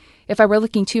 But if I were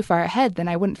looking too far ahead, then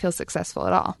I wouldn't feel successful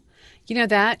at all.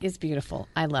 That is beautiful.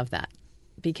 I love that,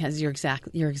 because you're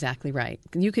exactly right.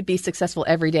 You could be successful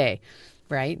every day,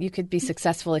 right? You could be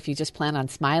successful if you just plan on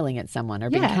smiling at someone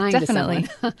or being kind to someone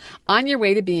on your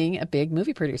way to being a big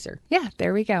movie producer. Yeah,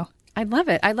 there we go. I love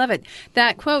it. I love it.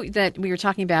 That quote that we were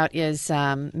talking about is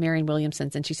Marianne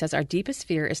Williamson's, and she says, our deepest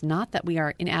fear is not that we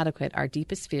are inadequate. Our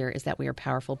deepest fear is that we are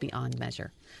powerful beyond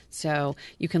measure. So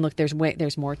you can look, there's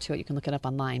more to it. You can look it up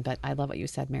online, but I love what you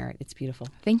said, Merritt. It's beautiful.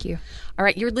 Thank you. All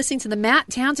right. You're listening to the Matt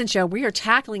Townsend Show. We are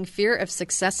tackling fear of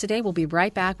success today. We'll be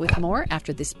right back with more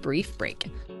after this brief break.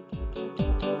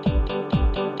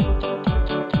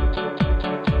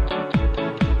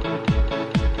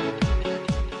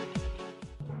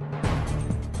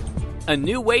 A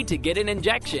new way to get an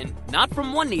injection, not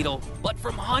from one needle, but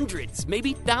from hundreds,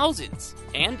 maybe thousands.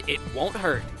 And it won't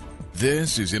hurt.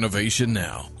 This is Innovation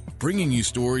Now, bringing you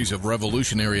stories of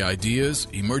revolutionary ideas,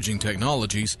 emerging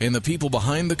technologies, and the people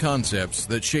behind the concepts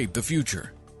that shape the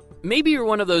future. Maybe you're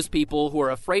one of those people who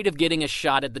are afraid of getting a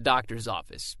shot at the doctor's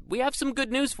office. We have some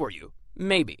good news for you.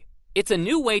 Maybe. It's a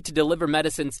new way to deliver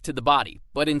medicines to the body,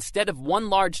 but instead of one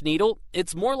large needle,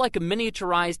 it's more like a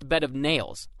miniaturized bed of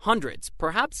nails, hundreds,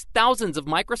 perhaps thousands of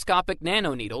microscopic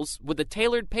nanoneedles with a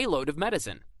tailored payload of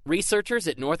medicine. Researchers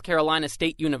at North Carolina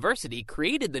State University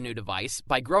created the new device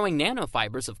by growing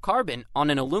nanofibers of carbon on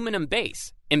an aluminum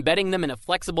base, embedding them in a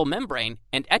flexible membrane,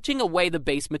 and etching away the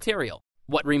base material.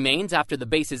 What remains after the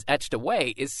base is etched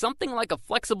away is something like a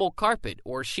flexible carpet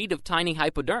or sheet of tiny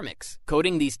hypodermics.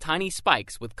 Coating these tiny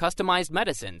spikes with customized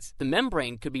medicines, the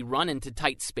membrane could be run into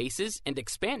tight spaces and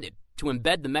expanded to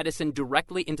embed the medicine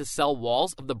directly into cell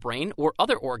walls of the brain or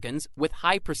other organs with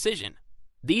high precision.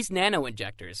 These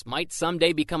nanoinjectors might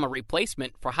someday become a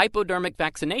replacement for hypodermic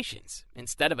vaccinations.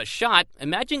 Instead of a shot,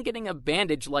 imagine getting a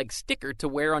bandage-like sticker to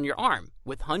wear on your arm,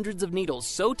 with hundreds of needles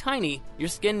so tiny your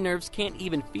skin nerves can't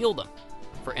even feel them.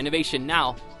 For Innovation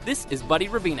Now, this is Buddy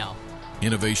Rubino.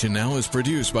 Innovation Now is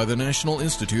produced by the National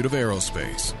Institute of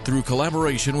Aerospace through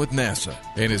collaboration with NASA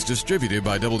and is distributed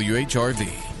by WHRV.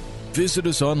 Visit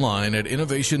us online at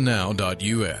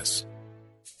innovationnow.us.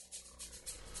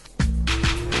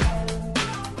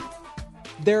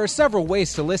 There are several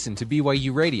ways to listen to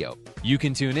BYU Radio. You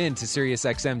can tune in to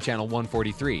SiriusXM Channel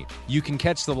 143. You can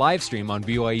catch the live stream on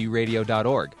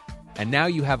BYURadio.org. And now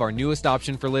you have our newest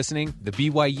option for listening, the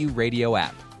BYU Radio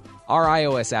app. Our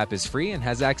iOS app is free and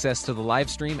has access to the live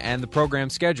stream and the program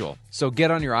schedule. So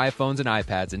get on your iPhones and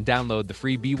iPads and download the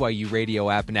free BYU Radio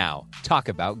app now. Talk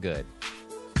about good.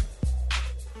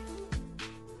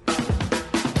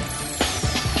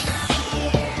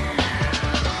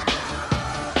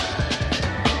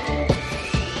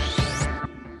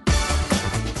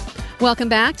 Welcome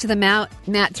back to the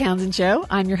Matt Townsend Show.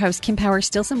 I'm your host, Kim Power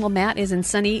Stilson. Well, Matt is in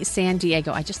sunny San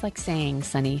Diego. I just like saying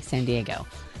sunny San Diego.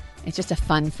 It's just a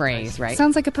fun phrase, right?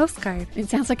 Sounds like a postcard. It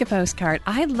sounds like a postcard.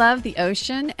 I love the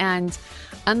ocean, and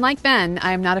unlike Ben,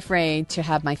 I am not afraid to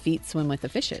have my feet swim with the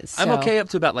fishes. I'm okay up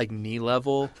to about like knee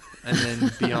level, and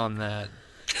then beyond that.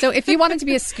 So if you wanted to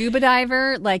be a scuba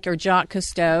diver, like or Jacques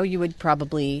Cousteau, you would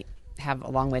probably have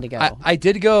a long way to go. I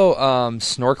did go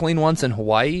snorkeling once in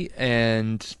Hawaii,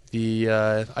 and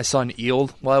I saw an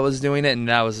eel while I was doing it, and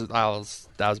that was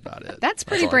about it. That's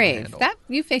pretty brave. That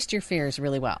you faced your fears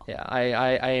really well. Yeah,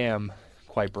 I am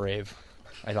quite brave,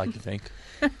 I like to think.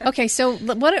 Okay, so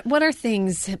what are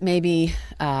things maybe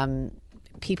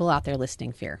people out there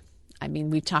listening fear? I mean,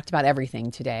 we've talked about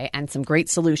everything today and some great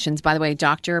solutions. By the way,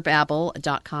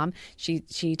 drbabble.com,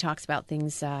 she talks about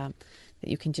things that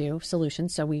you can do,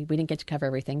 solutions. So we didn't get to cover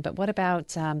everything. But what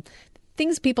about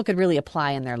things people could really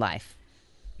apply in their life?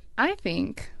 I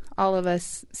think all of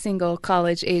us single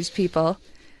college-aged people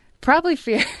probably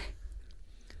fear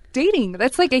dating.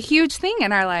 That's like a huge thing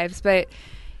in our lives, but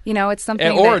you know, it's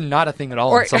something or not a thing at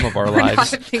all in some of our lives.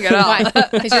 Not a thing at all.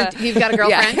 Because you've got a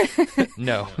girlfriend? Yeah.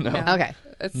 No. Okay.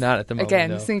 Not at the moment. Again,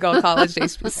 no. single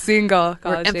college-aged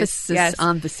emphasis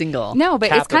on the single. No,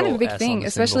 but it's kind of a big S thing,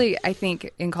 especially I think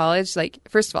in college. Like,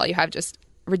 first of all, you have just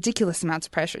ridiculous amounts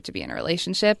of pressure to be in a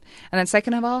relationship, and then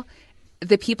second of all,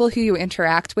 the people who you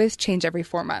interact with change every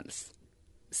 4 months.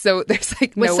 So there's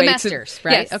like no way semesters,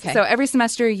 right? Yes. Okay. So every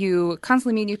semester you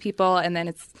constantly meet new people, and then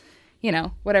it's, you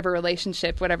know, whatever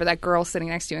relationship, whatever that girl sitting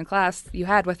next to you in class you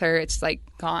had with her, it's like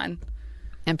gone.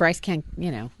 And Bryce can't,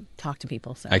 talk to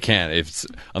people. So I can't.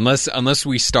 Unless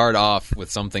we start off with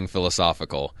something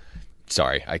philosophical.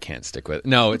 Sorry, I can't stick with it.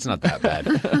 No, it's not that bad.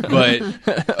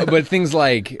 but things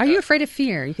like... Are you afraid of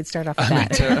fear? You could start off with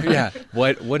that. Yeah.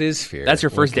 What is fear? That's your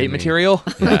first date material?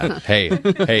 Yeah. Hey,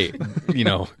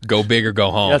 go big or go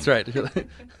home. That's right.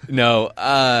 No,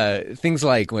 things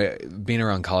like being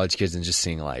around college kids and just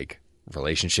seeing like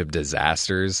relationship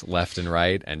disasters left and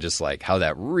right, and just like how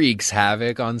that wreaks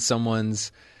havoc on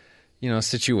someone's,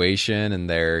 situation and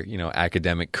their,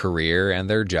 academic career and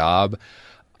their job.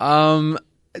 A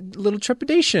little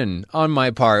trepidation on my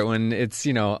part when it's,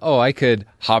 I could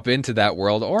hop into that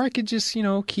world, or I could just,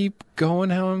 keep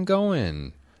going how I'm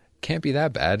going. Can't be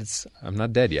that bad. I'm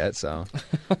not dead yet, so.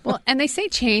 Well, and they say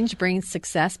change brings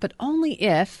success, but only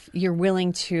if you're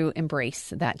willing to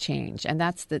embrace that change. And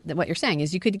that's what you're saying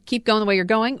is you could keep going the way you're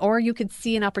going, or you could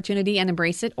see an opportunity and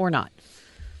embrace it, or not.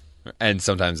 And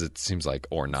sometimes it seems like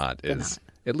or not is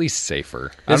at least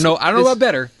safer. I don't know about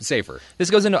better, safer. This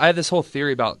goes into, I have this whole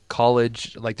theory about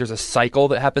college. Like, there's a cycle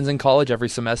that happens in college every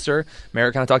semester.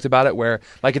 Merritt kind of talked about it, where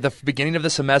like at the beginning of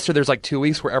the semester, there's like 2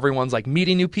 weeks where everyone's like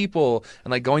meeting new people and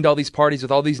like going to all these parties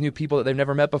with all these new people that they've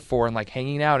never met before, and like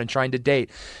hanging out and trying to date.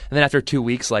 And then after 2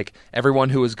 weeks, like everyone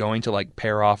who was going to like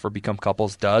pair off or become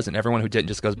couples does, and everyone who didn't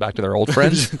just goes back to their old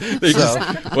friends.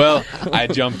 I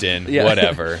jumped in. Yeah.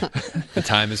 Whatever. The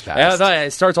time has passed. Yeah,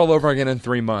 it starts all over again in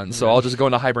 3 months. So I'll just go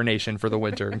into hibernation for the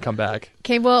winter and come back.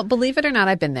 Okay, well, believe it or not,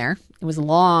 I've been there. It was a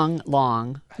long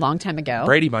time ago.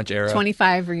 Brady Bunch era.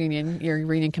 25 your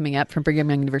reunion coming up from Brigham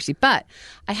Young University. But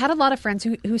I had a lot of friends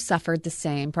who suffered the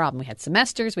same problem. We had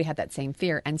semesters. We had that same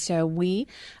fear. And so we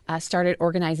started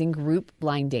organizing group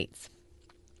blind dates.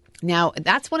 Now,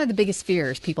 that's one of the biggest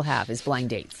fears people have is blind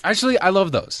dates. Actually, I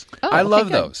love those. I love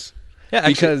those. Yeah,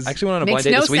 actually went on a blind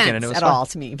date this weekend, and it was at fun. all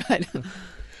to me. But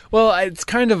well, it's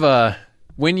kind of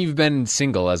when you've been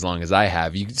single as long as I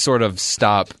have, you sort of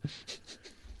stop.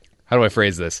 How do I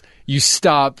phrase this? You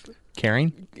stop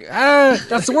caring.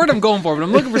 That's the word I'm going for, but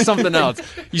I'm looking for something else.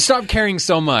 You stop caring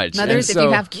so much. Mothers, if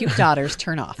you have cute daughters,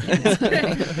 turn off.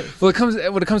 Well,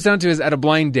 what it comes down to is at a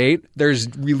blind date, there's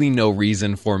really no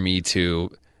reason for me to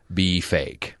be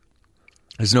fake.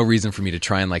 There's no reason for me to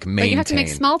try and maintain. But you have to make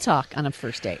small talk on a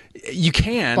first date. You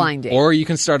can. Blind date. Or you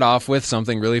can start off with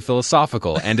something really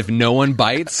philosophical. And if no one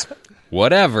bites,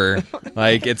 whatever.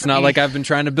 It's not like I've been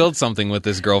trying to build something with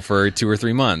this girl for 2 or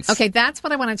 3 months. Okay, that's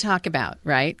what I want to talk about,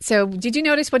 right? So did you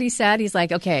notice what he said? He's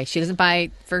like, okay, she doesn't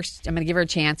bite first. I'm going to give her a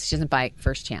chance. She doesn't bite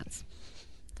first chance.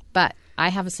 But I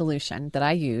have a solution that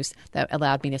I use that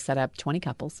allowed me to set up 20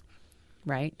 couples.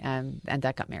 Right. And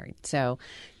that got married. So,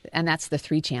 and that's the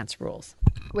 3 chance rules.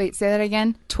 Wait, say that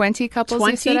again. 20 couples.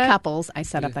 20 couples I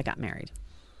set up that got married.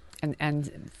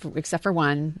 And except for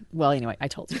one. Well, anyway, I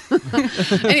told you.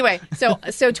 Anyway,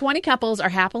 so 20 couples are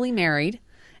happily married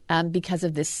because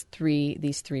of these three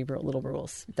little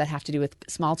rules that have to do with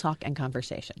small talk and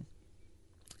conversation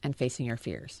and facing your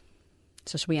fears.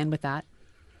 So should we end with that?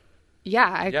 Yeah,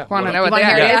 I want to know what they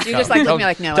are. Yeah. You just look at me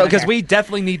like, no, because we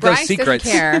definitely need Bryce those secrets.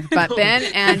 Doesn't care, but Ben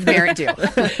and Merritt do.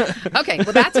 Okay,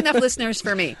 well, that's enough listeners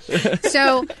for me.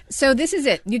 So this is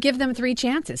it. You give them 3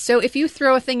 chances. So if you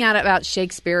throw a thing out about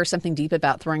Shakespeare or something deep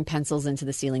about throwing pencils into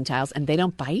the ceiling tiles and they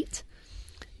don't bite,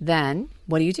 then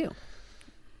what do?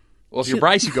 Well, if you're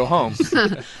Bryce, you go home.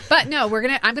 But no,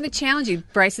 I'm gonna challenge you.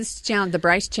 Bryce's challenge, the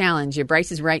Bryce challenge, your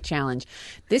Bryce is Right challenge.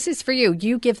 This is for you.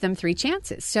 You give them 3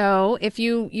 chances. So if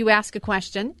you ask a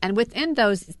question, and within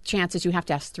those chances, you have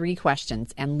to ask 3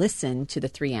 questions and listen to the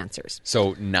 3 answers.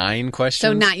 So 9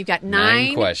 questions. So you've got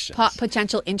 9 questions.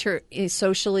 Potential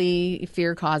socially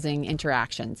fear-causing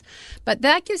interactions. But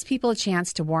that gives people a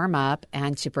chance to warm up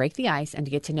and to break the ice and to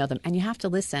get to know them. And you have to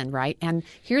listen, right? And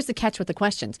here's the catch with the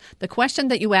questions. The question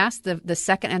that you ask, the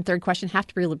second and third question have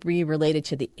to be related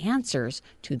to the answers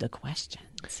to the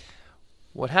questions.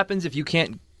 What happens if you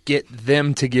can't get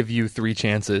them to give you 3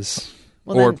 chances?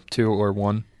 Well, or then, 2 or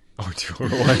 1? Or 2 or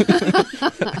 1.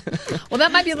 Well,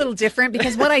 that might be a little different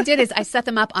because what I did is I set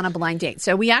them up on a blind date.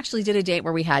 So we actually did a date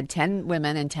where we had 10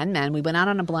 women and 10 men. We went out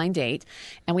on a blind date,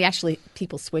 and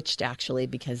people switched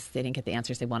because they didn't get the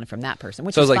answers they wanted from that person,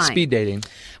 which so is it was like fine. Speed dating.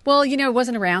 Well, it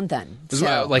wasn't around then. It was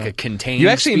like a contained. You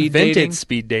actually speed invented dating?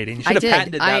 speed dating. You should have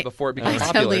patented that before it became popular.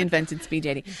 I totally invented speed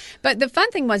dating. But the fun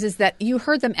thing is that you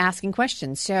heard them asking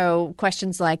questions. So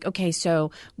questions like, okay, so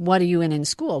what are you in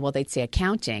school? Well, they'd say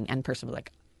accounting, and the person was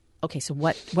like, okay, so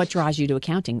what draws you to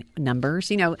accounting?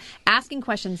 Numbers? Asking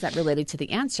questions that related to the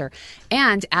answer.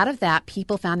 And out of that,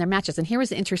 people found their matches. And here was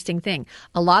the interesting thing.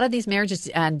 A lot of these marriages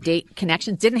and date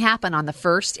connections didn't happen on the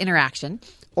first interaction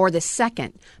or the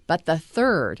second, but the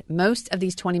third. Most of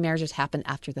these 20 marriages happened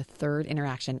after the third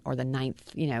interaction or the 7th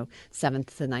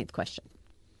to 9th question.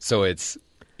 So it's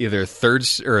either 3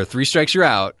 strikes you're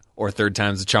out or 3rd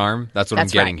time's the charm. That's what I'm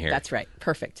getting here. That's right.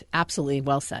 Perfect. Absolutely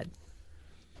well said.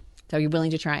 So are you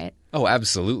willing to try it? Oh,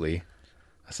 absolutely.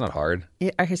 That's not hard.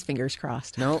 Are his fingers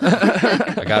crossed? No.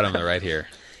 I got him right here.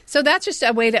 So that's just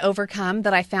a way to overcome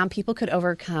that I found people could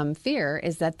overcome fear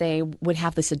is that they would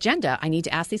have this agenda. I need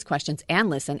to ask these questions and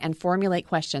listen and formulate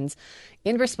questions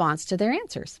in response to their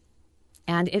answers.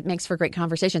 And it makes for great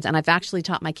conversations. And I've actually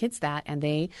taught my kids that. And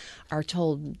they are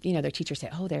told, their teachers say,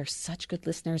 oh, they're such good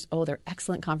listeners. Oh, they're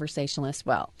excellent conversationalists.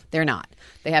 Well, they're not.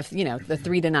 They have, the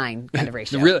 3 to 9 kind of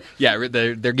ratio.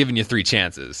 They're giving you 3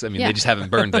 chances. I mean, they just haven't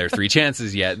burned their 3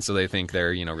 chances yet. And so they think they're,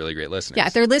 really great listeners. Yeah,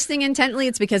 if they're listening intently,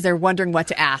 it's because they're wondering what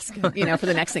to ask, for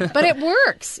the next thing. But it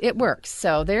works. It works.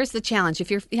 So there's the challenge.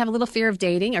 If you have a little fear of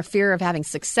dating or fear of having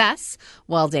success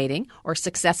while dating or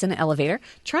success in an elevator,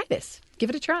 try this. Give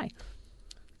it a try.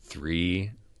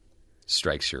 3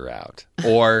 strikes you're out.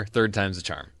 Or 3rd time's the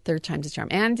charm. 3rd time's the charm.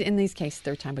 And in these cases,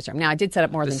 3rd time was charm. Now, I did set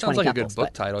up more than 20 couples. Sounds like couples, a good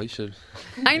book title. You should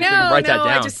I know. write that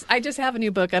down. I just have a new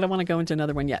book. I don't want to go into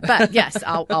another one yet. But yes,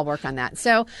 I'll work on that.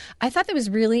 So I thought that was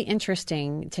really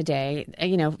interesting today.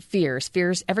 Fears.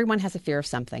 Everyone has a fear of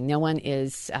something. No one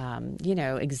is,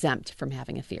 exempt from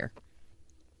having a fear.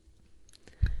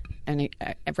 And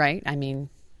right? I mean,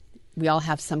 we all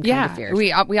have some kind of fears.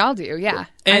 We all do, yeah.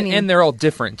 And they're all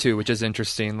different, too, which is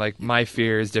interesting. Like, my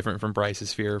fear is different from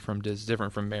Bryce's fear, is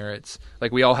different from Merritt's.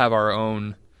 Like, we all have our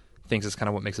own things. That's kind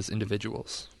of what makes us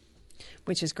individuals.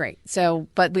 Which is great. So,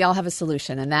 but we all have a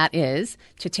solution, and that is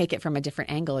to take it from a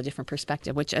different angle, a different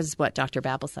perspective, which is what Dr.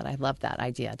 Babel said. I love that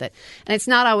idea. And it's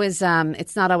not always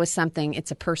something,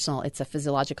 it's a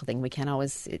physiological thing. We can't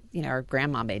always, our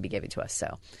grandma maybe gave it to us.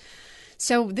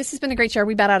 So this has been a great show. Are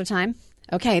we about out of time?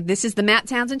 Okay, this is the Matt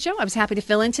Townsend Show. I was happy to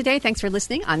fill in today. Thanks for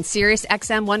listening on Sirius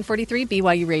XM 143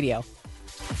 BYU Radio.